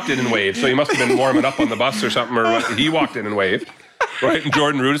he walked in and waved. So he must have been warming up on the bus or something, or what. He walked in and waved. Right, and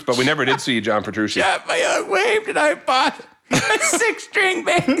Jordan Rudess, but we never did see John Petrucci. John Young waved, and I bought a 6-string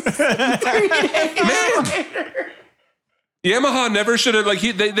bass 3 days later. Yamaha never should have,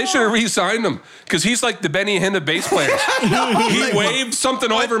 they should have re-signed him, because he's like the Benny Hinn of bass players. He waved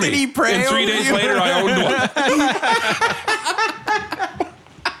something over me, did he pray and 3 over days you? later I owned one.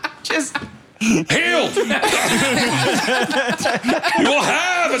 Just Healed! You will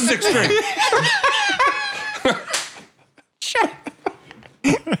have a 6-string.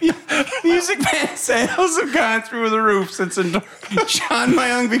 music band sales have gone through the roof since John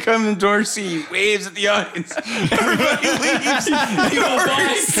Young becomes endorsee. He waves at the audience. Everybody leaves.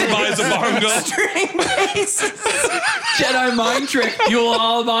 Buys a bongo. String basses. Jedi mind trick. You'll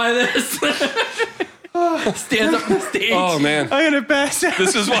all buy this. Stands up on the stage. Oh man. I'm gonna pass out.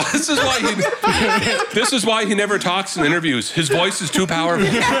 This is why he never talks in interviews. His voice is too powerful.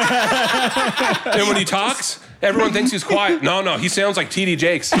 And when he talks, everyone thinks he's quiet. No, he sounds like TD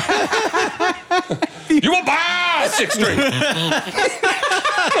Jakes. You will buy a 6-string.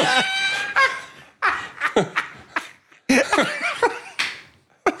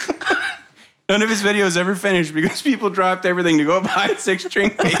 None of his videos ever finished because people dropped everything to go buy a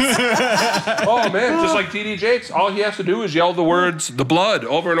 6-string bass. Oh man, just like TD Jakes, all he has to do is yell the words "the blood"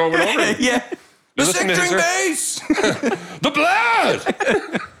 over and over and over. Yeah. The Listen to 6-string his- bass. The blood.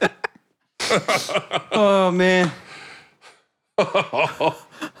 Oh man.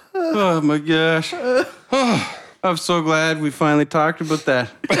 Oh my gosh. I'm so glad we finally talked about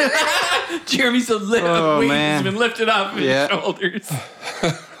that. Jeremy's so weight has been lifted off his shoulders.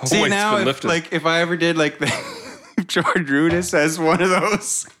 See Weight's now, been if, lifted. if I ever did if George Rudess has one of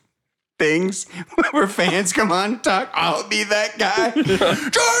those things where fans come on and talk, I'll be that guy. Jordan, you remember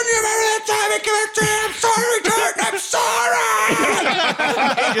that time I came up to you? I'm sorry, Jordan, I'm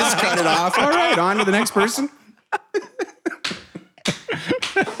sorry. They just cut it off. All right, on to the next person.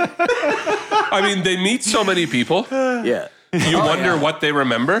 I mean, they meet so many people. Yeah. You wonder what they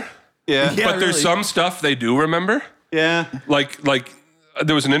remember. Yeah. But there's some stuff they do remember. Yeah. Like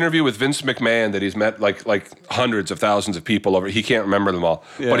there was an interview with Vince McMahon that he's met like hundreds of thousands of people over. He can't remember them all,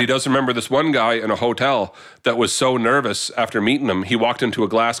 but he does remember this one guy in a hotel that was so nervous after meeting him. He walked into a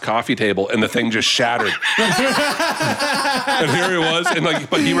glass coffee table and the thing just shattered. And here he was, and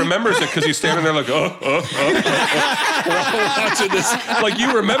but he remembers it because he's standing there like, watching this. Like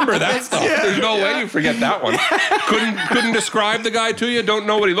you remember that stuff. There's no way you forget that one. Couldn't describe the guy to you. Don't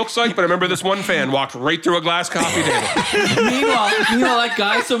know what he looks like, but I remember this one fan walked right through a glass coffee table. Meanwhile, that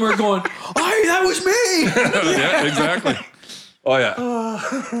guy somewhere going, "Hey, that was me." Yeah, exactly. Oh yeah.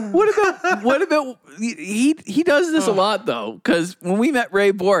 What about he does this a lot though, because when we met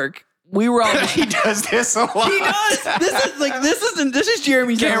Ray Bourque, we were all. He does this a lot. He does. This is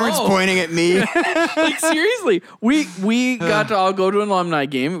Jeremy's Cameron's MO. pointing at me. Like seriously, we got to all go to an alumni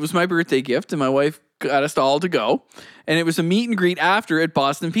game. It was my birthday gift, and my wife got us all to go, and it was a meet and greet after at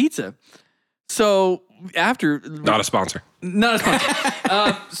Boston Pizza. So after, Not a sponsor.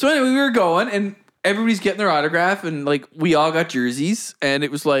 So anyway, we were going, and everybody's getting their autograph, and like we all got jerseys, and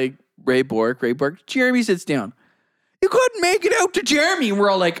it was like Ray Bourque. Jeremy sits down. You couldn't make it out to Jeremy. And we're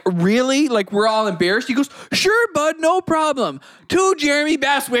all like, really? Like, we're all embarrassed. He goes, sure, bud, no problem. To Jeremy,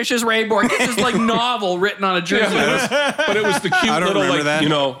 best wishes, Ray Bourque. It's this like novel written on a jersey. But it was the cute I don't little, remember like, that. you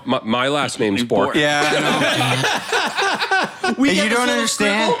know, my last name's Bourque. Yeah, I know. We And get you this don't little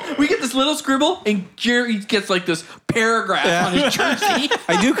understand? scribble. We get this little scribble, and Jeremy gets like this paragraph on his jersey.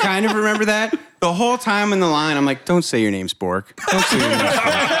 I do kind of remember that. The whole time in the line, I'm like, don't say your name's Bourque. Don't say your name's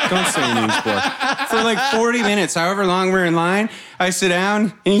Bourque. Don't say your name's Bourque. For like 40 minutes, however long we're in line, I sit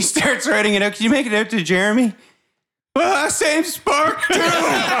down and he starts writing it out. Can you make it out to Jeremy? Well, last name's Bourque too.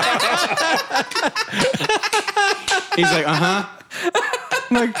 He's like, I'm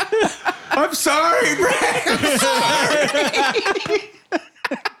like, I'm sorry, Brad. I'm sorry.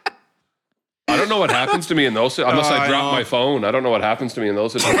 I don't know what happens to me in those, unless I drop my phone. I don't know what happens to me in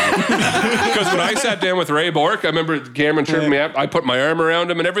those situations. Because when I sat down with Ray Bourque, I remember Cameron tripping me up. I put my arm around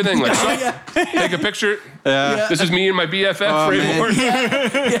him and everything. Like, take a picture. Yeah. This is me and my BFF, Ray man. Bourque.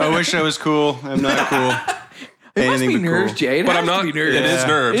 I wish I was cool. I'm not cool. It must be Anything but nerves, cool. Jay. It But has I'm not. to be nerves. It is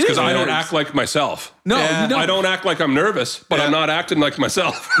nerves It because is I don't nerves. act like myself. No, Yeah. you don't. I don't act like I'm nervous, but I'm not acting like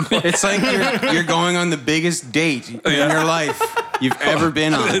myself. It's like you're going on the biggest date in your life you've ever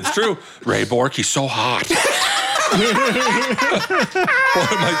been on. It's true. Ray Bourque, he's so hot. What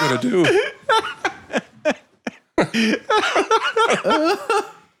am I going to do?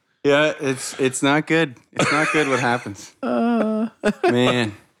 Yeah, it's not good. It's not good what happens.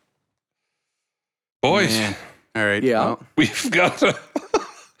 Man. Boys, Man. All right. Yeah. Well, we've got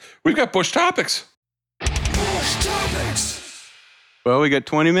bush topics. well, we got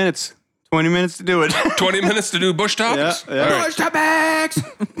 20 minutes. 20 minutes to do it. 20 minutes to do bush topics. Yeah, yeah. All right. Bush topics.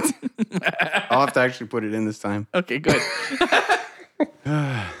 I'll have to actually put it in this time. Okay, good.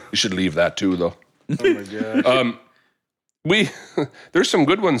 You should leave that too, though. Oh my God. There's some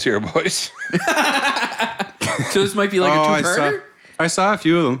good ones here, boys. So this might be like a two-parter? I saw a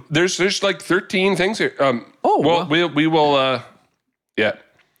few of them. There's like 13 things here. Well, wow. we will. Yeah.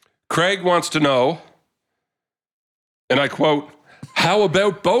 Craig wants to know, and I quote, "How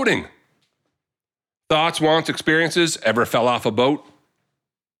about boating? Thoughts, wants, experiences? Ever fell off a boat?"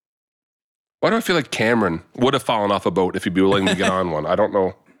 Why do I feel like Cameron would have fallen off a boat if he'd be willing to get on one? I don't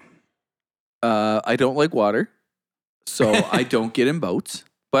know. I don't like water, so I don't get in boats.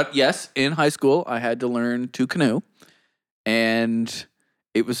 But yes, in high school, I had to learn to canoe. And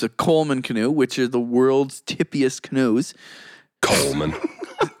it was a Coleman canoe, which are the world's tippiest canoes. Coleman.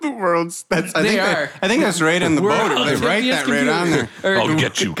 The world's. I think that's right on the World's boat. They write that right on there. I'll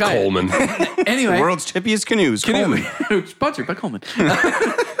get you, Coleman. Anyway, World's tippiest canoes. Coleman. sponsored by Coleman.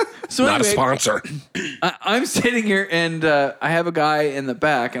 So Not a anyway, sponsor. I'm sitting here and I have a guy in the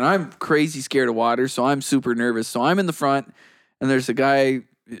back, and I'm crazy scared of water, so I'm super nervous. So I'm in the front, and there's a guy.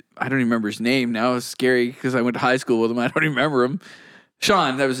 I don't even remember his name now. It's scary because I went to high school with him. I don't even remember him.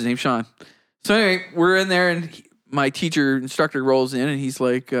 Sean, that was his name, Sean. So anyway, we're in there, and my instructor rolls in, and he's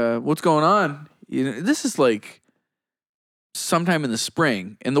like, "What's going on?" You know, this is like sometime in the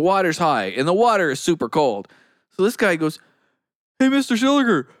spring, and the water's high, and the water is super cold. So this guy goes, "Hey, Mr.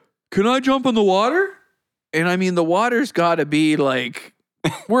 Silliger, can I jump in the water?" And I mean, the water's got to be like,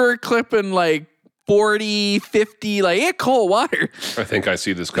 we're clipping like 40, 50, like it's cold water. I think I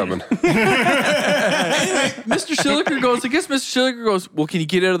see this coming. Anyway, Mr. Silliger goes, "Well, can you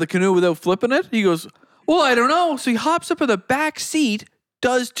get out of the canoe without flipping it?" He goes, "Well, I don't know." So he hops up in the back seat,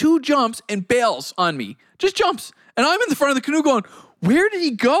 does 2 jumps, and bails on me. Just jumps. And I'm in the front of the canoe going, where did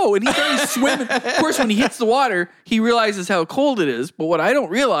he go? And he started swimming. Of course, when he hits the water, he realizes how cold it is. But what I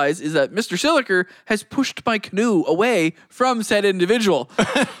don't realize is that Mr. Silliger has pushed my canoe away from said individual.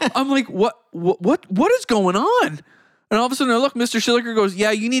 I'm like, what is going on? And all of a sudden, I look, Mr. Silliger goes,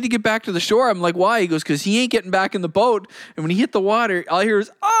 "Yeah, you need to get back to the shore." I'm like, "Why?" He goes, "Because he ain't getting back in the boat." And when he hit the water, all I hear is,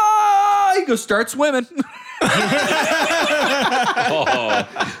 "Ah!" He goes, "Start swimming."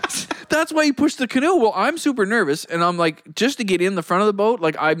 That's why he pushed the canoe. Well, I'm super nervous, and I'm like, just to get in the front of the boat,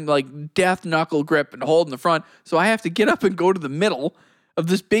 like I'm like death knuckle grip and holding the front. So I have to get up and go to the middle of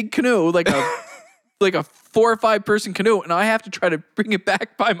this big canoe, like a 4 or 5 person canoe, and I have to try to bring it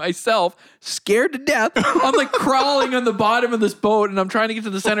back by myself, scared to death. I'm like crawling on the bottom of this boat, and I'm trying to get to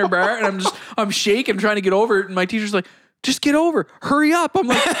the center bar, and I'm shaking, trying to get over it. And my teacher's like, just get over. Hurry up. I'm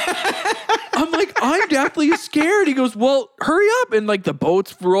like, I'm definitely scared. He goes, well, hurry up. And like the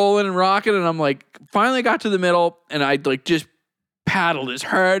boat's rolling and rocking. And I'm like, finally got to the middle and I like just paddled as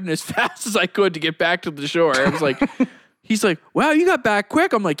hard and as fast as I could to get back to the shore. I was like, he's like, wow, you got back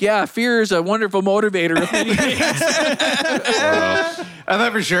quick. I'm like, yeah, fear is a wonderful motivator of many things. I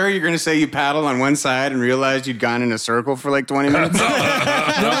thought for sure you're going to say you paddled on one side and realized you'd gone in a circle for like 20 minutes. No.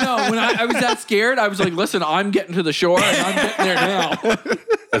 When I was that scared, I was like, listen, I'm getting to the shore and I'm getting there now.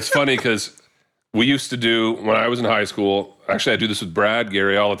 That's funny because we used to do, when I was in high school, actually I do this with Brad,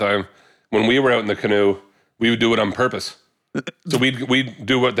 Gary, all the time. When we were out in the canoe, we would do it on purpose. So we'd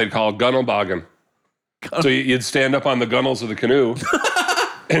do what they'd call gunnel bogging. So you'd stand up on the gunnels of the canoe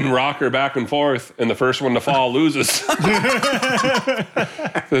and rock her back and forth, and the first one to fall loses.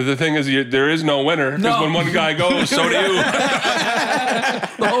 The thing is, there is no winner, because when one guy goes, so do you.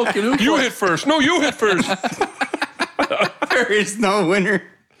 The whole canoe. You hit first. No, you hit first. There is no winner.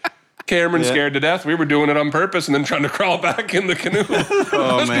 Cameron scared to death. We were doing it on purpose and then trying to crawl back in the canoe.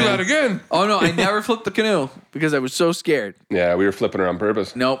 Let's do that again. Oh, no, I never flipped the canoe because I was so scared. Yeah, we were flipping her on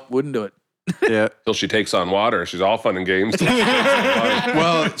purpose. Nope, wouldn't do it. Yeah. Till she takes on water. She's all fun and games.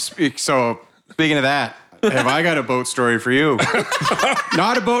 Well, so speaking of that, have I got a boat story for you?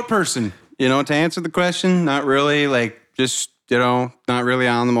 Not a boat person. You know, to answer the question, not really. Like, just, you know, not really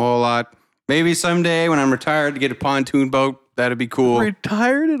on them a whole lot. Maybe someday when I'm retired to get a pontoon boat, that'd be cool.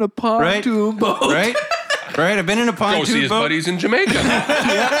 Retired in a pontoon boat. Right? Right? I've been in a pontoon boat. Go see his buddies in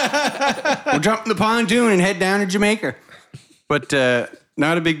Jamaica. We'll jump in the pontoon and head down to Jamaica. But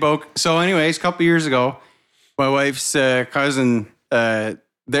not a big boat. So anyways, a couple years ago, my wife's cousin,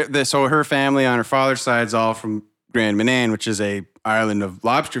 so her family on her father's side is all from Grand Manan, which is a island of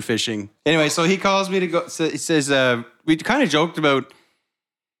lobster fishing. Anyway, so he calls me to go. So he says, we kind of joked about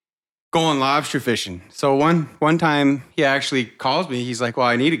going lobster fishing. So one time he actually calls me. He's like, well,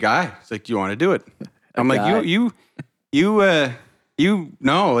 I need a guy. He's like, do you want to do it? I'm like, you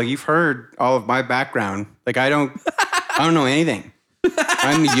know, like you've heard all of my background. Like I don't know anything.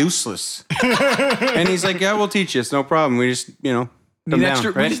 I'm useless. And he's like, yeah, we'll teach you. It's no problem. We just, you know, come down,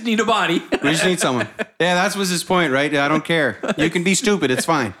 right? We just need a body. We just need someone. Yeah, that was his point, right? I don't care. You can be stupid. It's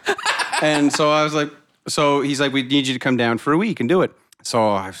fine. And so I was like, so he's like, we need you to come down for a week and do it.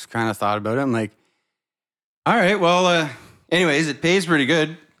 So I've kind of thought about it. I'm like, all right, well, anyways, it pays pretty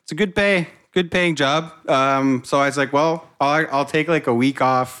good. It's a good paying job. So I was like, well, I'll take like a week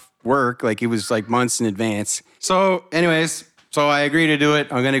off work. Like it was like months in advance. So anyways, so I agree to do it.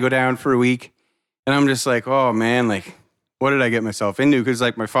 I'm going to go down for a week. And I'm just like, oh man, like what did I get myself into? Because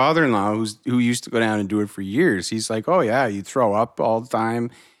like my father-in-law who used to go down and do it for years, he's like, oh yeah, you throw up all the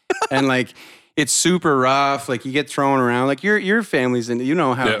time. And like, it's super rough. Like you get thrown around. Like your family's in. You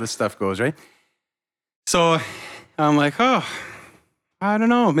know how this stuff goes, right? So I'm like, oh, I don't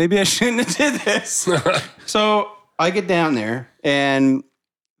know. Maybe I shouldn't have did this. So I get down there, and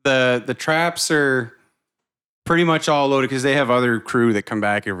the traps are pretty much all loaded because they have other crew that come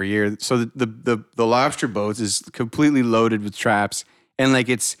back every year. So the lobster boats is completely loaded with traps, and like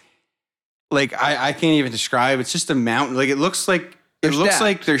it's like I can't even describe. It's just a mountain. Like it looks like. It looks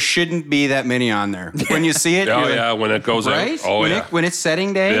like there shouldn't be that many on there. When you see it, oh yeah, when it goes right? out. Oh when yeah. When it's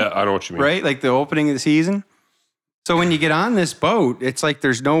setting day. Yeah, I know what you mean. Right? Like the opening of the season. So when you get on this boat, it's like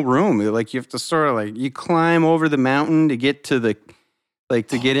there's no room. Like you have to sort of like, you climb over the mountain to get to the, like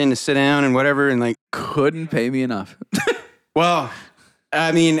to get in to sit down and whatever. And like, Couldn't pay me enough. well,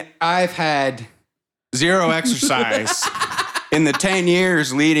 I mean, I've had zero exercise in the 10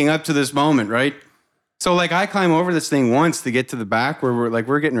 years leading up to this moment, right? So like I climb over this thing once to get to the back where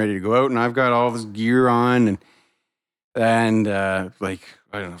we're getting ready to go out, and I've got all this gear on and like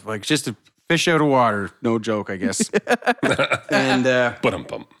I don't know, like just a fish out of water, no joke, I guess. And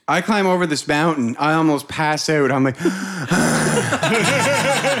I climb over this mountain. I almost pass out. I'm like,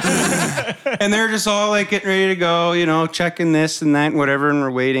 and they're just all like getting ready to go, you know, checking this and that and whatever, and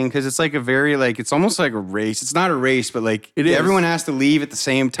we're waiting because it's like a very like it's almost like a race. It's not a race, but like everyone has to leave at the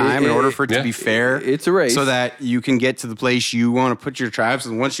same time in order for it to be fair. It's a race, so that you can get to the place you want to put your traps,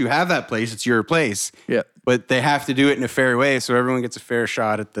 and once you have that place, it's your place. Yeah. But they have to do it in a fair way, so everyone gets a fair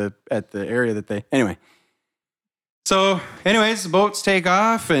shot at the area that they. Anyway. So, anyways, the boats take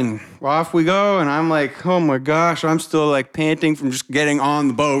off and off we go, and I'm like, oh my gosh, I'm still like panting from just getting on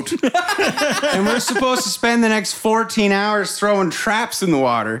the boat. And we're supposed to spend the next 14 hours throwing traps in the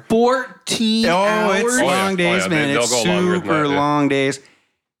water. 14 hours? It's long days, man. They'll It's go longer than super that, long days.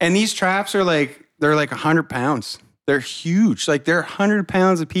 And these traps are like, they're like 100 pounds. They're huge. Like they're 100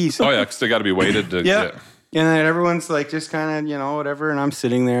 pounds a piece. Oh yeah, because they got to be weighted to. Yeah. And then everyone's like just kind of, you know, whatever. And I'm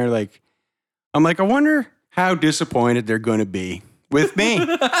sitting there like, I'm like, I wonder how disappointed they're going to be with me.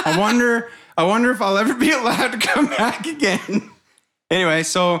 I wonder if I'll ever be allowed to come back again. Anyway,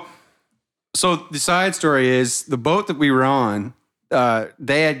 so the side story is the boat that we were on,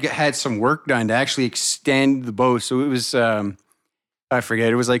 they had some work done to actually extend the boat. So it was, I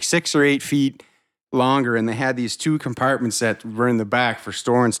forget, it was like 6 or 8 feet longer, and they had these 2 compartments that were in the back for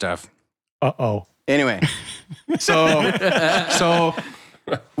storing stuff. Uh-oh. Anyway, so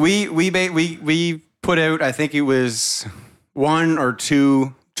we put out, I think it was 1 or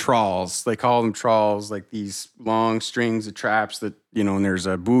 2 trawls. They call them trawls, like these long strings of traps that, and there's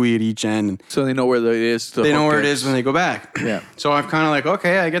a buoy at each end. And So they know where it is. they know where it is when they go back. Yeah. So I'm kind of like,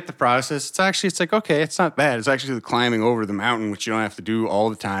 okay, I get the process. It's like, okay, it's not bad. It's actually the climbing over the mountain, which you don't have to do all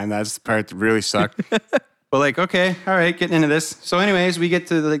the time. That's the part that really sucked. But like, okay, all right, getting into this. So anyways, we get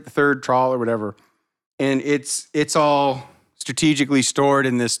to like the 3rd trawl or whatever. And it's all strategically stored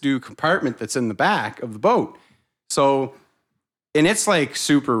in this new compartment that's in the back of the boat. So, and it's like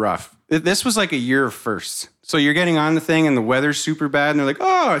super rough. This was like a year of firsts. So you're getting on the thing and the weather's super bad. And they're like,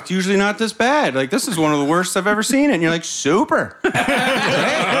 oh, it's usually not this bad. Like, this is one of the worst I've ever seen it. And you're like, super. Hey,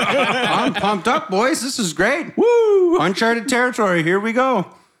 I'm pumped up, boys. This is great. Woo! Uncharted territory. Here we go.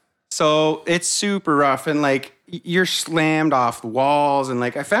 So it's super rough. And like, you're slammed off the walls. And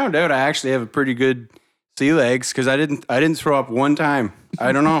like, I found out I actually have a pretty good sea legs because I didn't throw up one time.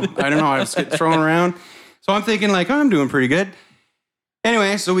 I don't know. I was getting thrown around. So I'm thinking like, oh, I'm doing pretty good.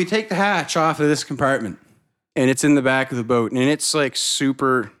 Anyway, so we take the hatch off of this compartment and it's in the back of the boat and it's like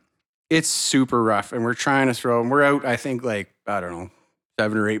super rough. And we're trying to throw, and we're out, I think like, I don't know,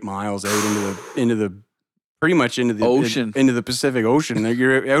 7 or 8 miles out into the pretty much into the ocean, into the Pacific Ocean.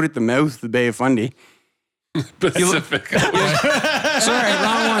 You're out at the mouth of the Bay of Fundy. Pacific. Sorry,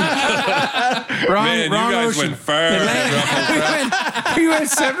 wrong one. Man, wrong you guys ocean. went far. we went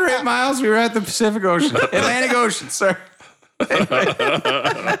 7 or 8 miles. We were at the Pacific Ocean, Atlantic Ocean. Sorry.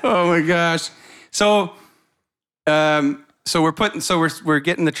 Oh my gosh. So we're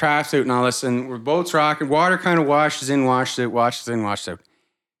getting the traps out and all this, and we're boats rocking. Water kind of washes in, washes out.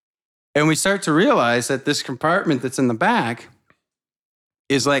 And we start to realize that this compartment that's in the back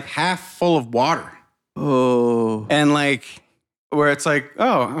is like half full of water. Oh. And like, where it's like,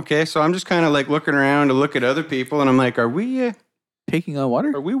 oh, okay. So I'm just kind of like looking around to look at other people, and I'm like, are we Taking on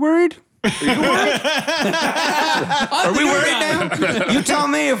water? worried? Are you worried? Are we worried now? You tell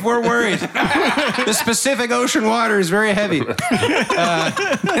me if we're worried. The Pacific Ocean water is very heavy.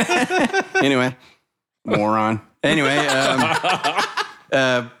 Anyway, moron. Anyway,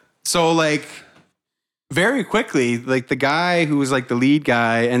 so like very quickly, like the guy who was like the lead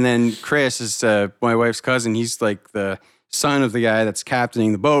guy, and then Chris is my wife's cousin. He's like the son of the guy that's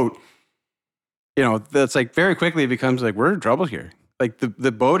captaining the boat. That's like very quickly it becomes like we're in trouble here. Like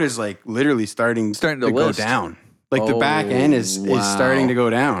the boat is like literally starting to go list. down. Like the back end is starting to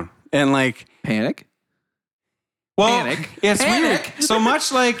go down. And like Panic? well, Panic. it's Panic. weird. So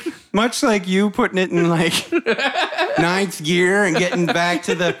much like you putting it in like 9th gear and getting back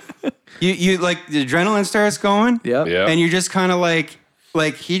to the you like the adrenaline starts going. Yep. Yeah. And you're just kind of like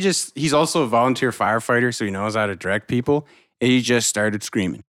he's also a volunteer firefighter, so he knows how to direct people. And he just started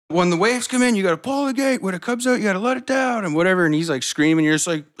screaming. When the waves come in, you got to pull the gate. When it comes out, you got to let it down and whatever. And he's like screaming. You're just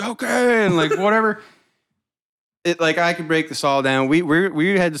like, okay. And like, whatever. Like I could break this all down.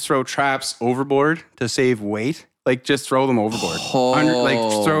 We had to throw traps overboard to save weight. Like just throw them overboard. Like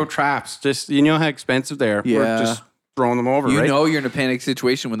throw traps. Just, you know how expensive they are. Yeah. We're just throwing them over, right? You're in a panic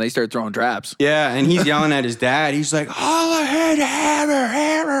situation when they start throwing traps. Yeah. And he's yelling at his dad. He's like, haul ahead,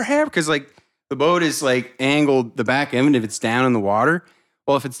 hammer. Because like the boat is like angled, the back end if it's down in the water.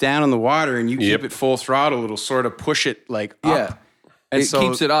 Well, if it's down in the water and you keep it full throttle, it'll sort of push it like up. Yeah. And It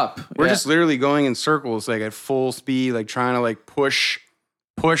keeps it up. We're just literally going in circles, like at full speed, like trying to like push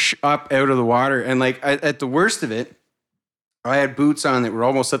up out of the water. And like at the worst of it, I had boots on that were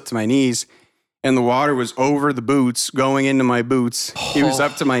almost up to my knees, and the water was over the boots, going into my boots. It was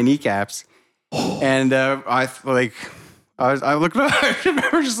up to my kneecaps. And I looked up. I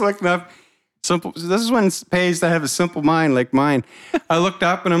remember just looking up. Simple. This is when it pays to have a simple mind like mine. I looked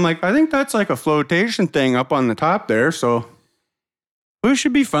up and I'm like, I think that's like a flotation thing up on the top there. So we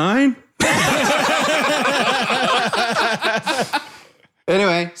should be fine.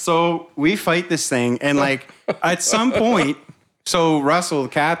 Anyway, so we fight this thing, and like at some point, so Russell, the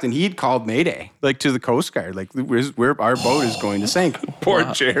captain, he'd called Mayday, like to the Coast Guard, like our boat is going to sink.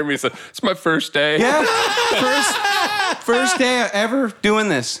 Poor Jeremy said, it's my first day. Yeah, first day ever doing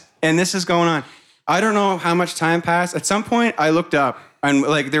this. And this is going on. I don't know how much time passed. At some point, I looked up, and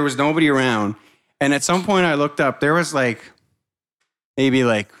like there was nobody around. And at some point, I looked up. There was like maybe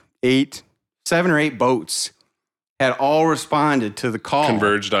like 8-7 7 or 8 boats had all responded to the call.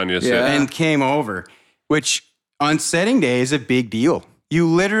 Converged on you. Yeah. And came over, which on setting day is a big deal. You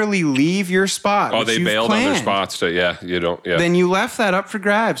literally leave your spot. Oh, which they you've bailed on their planned. spots to, you don't, Then you left that up for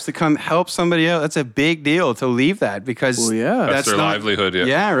grabs to come help somebody else. That's a big deal to leave that because Well, yeah. That's their livelihood, yeah.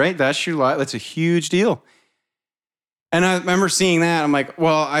 Yeah, right. That's your that's a huge deal. And I remember seeing that. I'm like,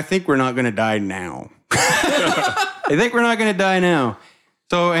 well, I think we're not going to die now. I think we're not going to die now.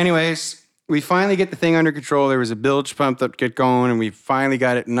 So anyways, we finally get the thing under control. There was a bilge pump that get going and we finally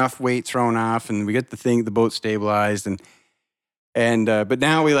got it enough weight thrown off and we get the boat stabilized but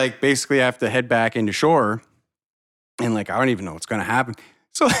now we like basically have to head back into shore and like, I don't even know what's going to happen.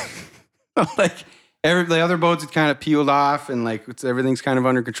 So like the other boats had kind of peeled off and like everything's kind of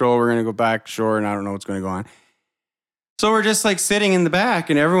under control. We're going to go back to shore and I don't know what's going to go on. So we're just like sitting in the back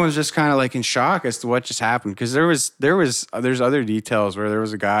and everyone's just kind of like in shock as to what just happened. Cause there's other details where there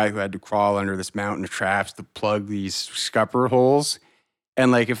was a guy who had to crawl under this mountain of traps to plug these scupper holes. And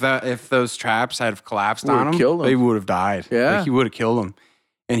like if those traps had collapsed on him, they would have died. Yeah. Like he would have killed him.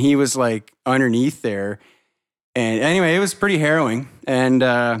 And he was like underneath there. And anyway, it was pretty harrowing. And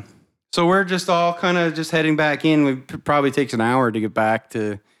so we're just all kind of just heading back in. It probably takes an hour to get back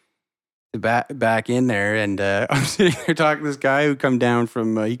back in there. And I'm sitting there talking to this guy who comes down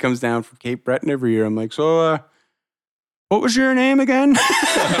from Cape Breton every year. I'm like, so what was your name again?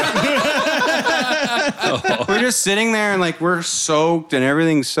 We're just sitting there and like we're soaked and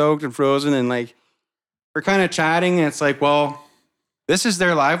everything's soaked and frozen and like we're kind of chatting and it's like, well, this is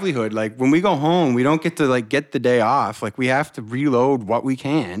their livelihood. Like when we go home, we don't get to like get the day off. Like we have to reload what we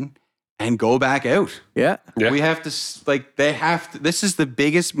can and go back out. Yeah. We have to like this is the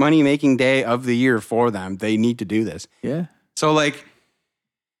biggest money making day of the year for them. They need to do this. Yeah. So like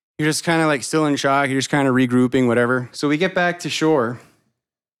you're just kind of like still in shock. You're just kind of regrouping, whatever. So we get back to shore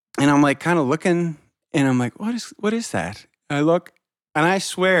and I'm like kind of looking and I'm like, what is that? And I look and I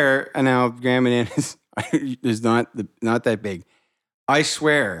swear, and now Cameron is not that big. I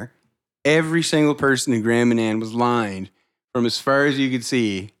swear every single person in Grand Manan was lined from as far as you could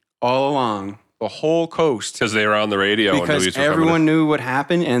see all along the whole coast. Because they were on the radio. Because everyone knew what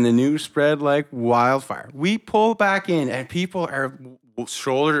happened and the news spread like wildfire. We pull back in and people are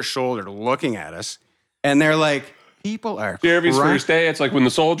shoulder to shoulder looking at us. And they're like, people are Jeremy's first day, it's like when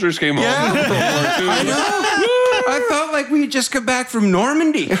the soldiers came home. Yeah. From World War II. I know. I felt like we had just come back from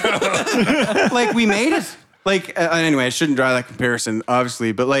Normandy. Like we made it. Like, anyway, I shouldn't draw that comparison,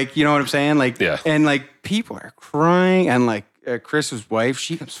 obviously, but like, you know what I'm saying? Like, yeah. And like people are crying and like Chris's wife,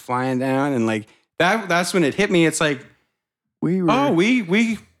 she comes flying down and like, that's when it hit me. It's like, we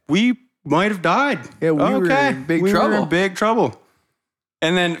might have died. Yeah, we were in big trouble. We were in big trouble.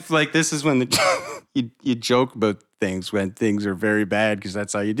 And then like, this is when you joke about things when things are very bad because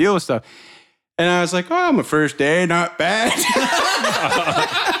that's how you deal with stuff. And I was like, oh, my first day, not bad.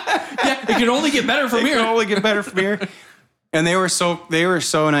 Yeah, it can only get better from here. It can only get better from here. And they were so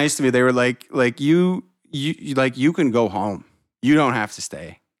nice to me. They were like you can go home. You don't have to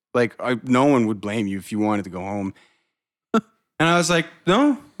stay. Like no one would blame you if you wanted to go home. And I was like,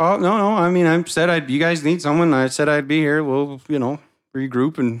 no. I mean, you guys need someone. I said I'd be here. We'll,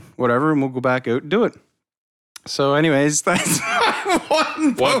 regroup and whatever, and we'll go back out and do it. So anyways, that's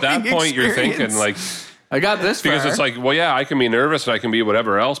one Well, at that point, you're thinking like, I got this because far. it's like, well, yeah, I can be nervous and I can be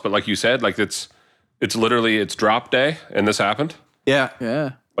whatever else, but like you said, like it's literally drop day, and this happened. Yeah.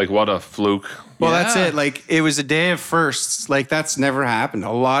 Yeah. Like what a fluke. Well, that's it. Like it was a day of firsts. Like that's never happened.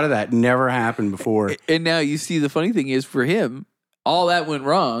 A lot of that never happened before. And now you see the funny thing is for him, all that went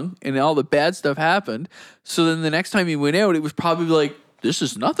wrong and all the bad stuff happened. So then the next time he went out, it was probably like, this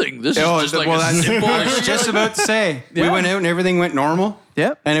is nothing. This is just like a simple. I was just about to say. Yeah. We went out and everything went normal.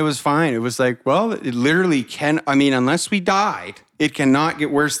 Yep. And it was fine. It was like, well, it literally unless we died, it cannot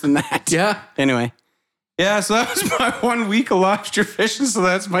get worse than that. Yeah. Anyway. Yeah, so that was my 1 week of lobster fishing. So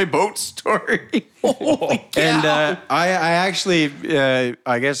that's my boat story. Holy cow. And I actually,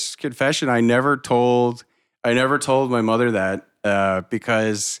 I guess confession, I never told my mother that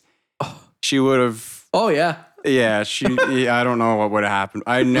because she would have. Oh, yeah. Yeah, I don't know what would have happened.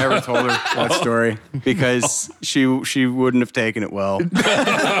 I never told her that story because she wouldn't have taken it well.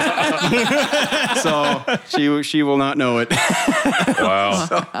 So she will not know it. Wow.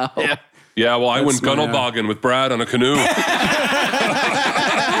 Yeah. Yeah, well, I went my, gunnel-bogging with Brad on a canoe.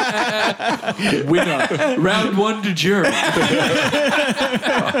 Winner. Round 1 to Jeremy.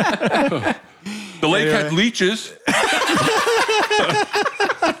 The lake had leeches.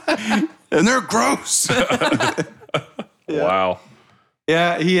 And they're gross. Wow.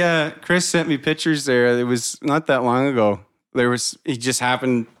 Yeah, Chris sent me pictures there. It was not that long ago. He just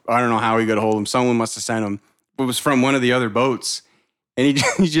happened I don't know how he got a hold of him. Someone must have sent him. It was from one of the other boats. And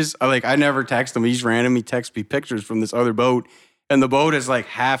he just, like, I never text him. He just randomly texts me pictures from this other boat. And the boat is like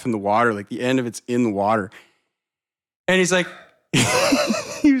half in the water, like the end of it's in the water. And he's like,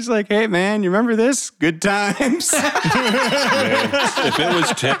 he was like, hey, man, you remember this? Good times. Man, if it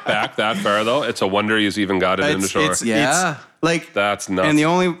was tipped back that far, though, it's a wonder he's even got it into shore. It's like, that's nuts. and the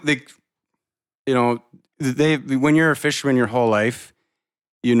only, when you're a fisherman your whole life,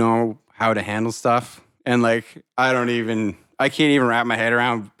 you know how to handle stuff. And like, I can't even wrap my head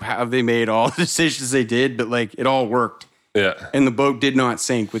around how they made all the decisions they did, but like, it all worked. Yeah. And the boat did not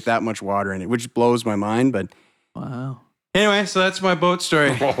sink with that much water in it, which blows my mind. But Wow. anyway, so that's my boat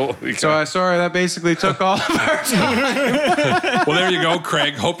story. Holy So sorry, that basically took all of our time. Well, there you go,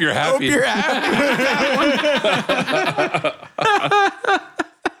 Craig. Hope you're happy. Hope you're happy.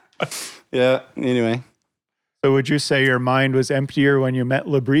 Yeah, anyway. So would you say your mind was emptier when you met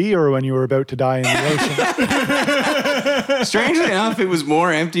Labrie or when you were about to die in the ocean? Strangely enough, it was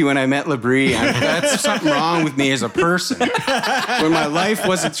more empty when I met Labrie. That's something wrong with me as a person. When my life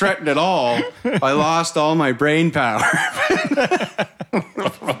wasn't threatened at all, I lost all my brain power.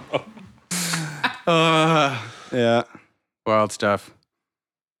 Yeah. Wild stuff.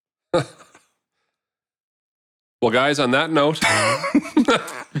 Well, guys, on that note,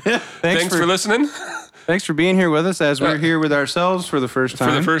 thanks for listening. Thanks for being here with us as we're here with ourselves for the first time.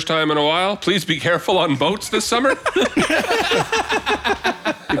 For the first time in a while. Please be careful on boats this summer.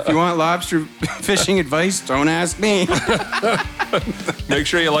 If you want lobster fishing advice, don't ask me. Make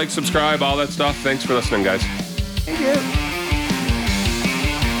sure you like, subscribe, all that stuff. Thanks for listening, guys. Thank you.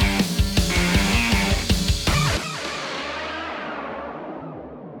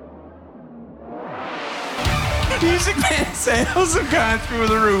 Music band sales have gone through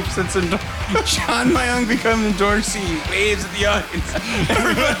the roof since Sean Myung become endorsee. He waves at the audience.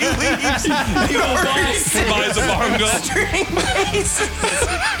 Everybody leaves. Buys a bongo. String bass.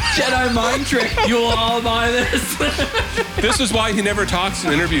 Jedi mind trick. You'll all buy this. This is why he never talks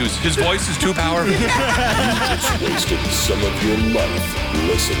in interviews. His voice is too powerful. You just wasted some of your life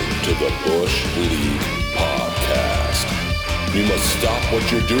listening to the Bush League podcast. You must stop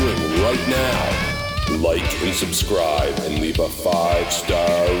what you're doing right now. Like and subscribe and leave a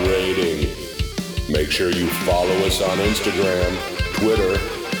 5-star rating. Make sure you follow us on Instagram, Twitter,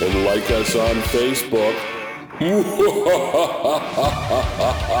 and like us on Facebook.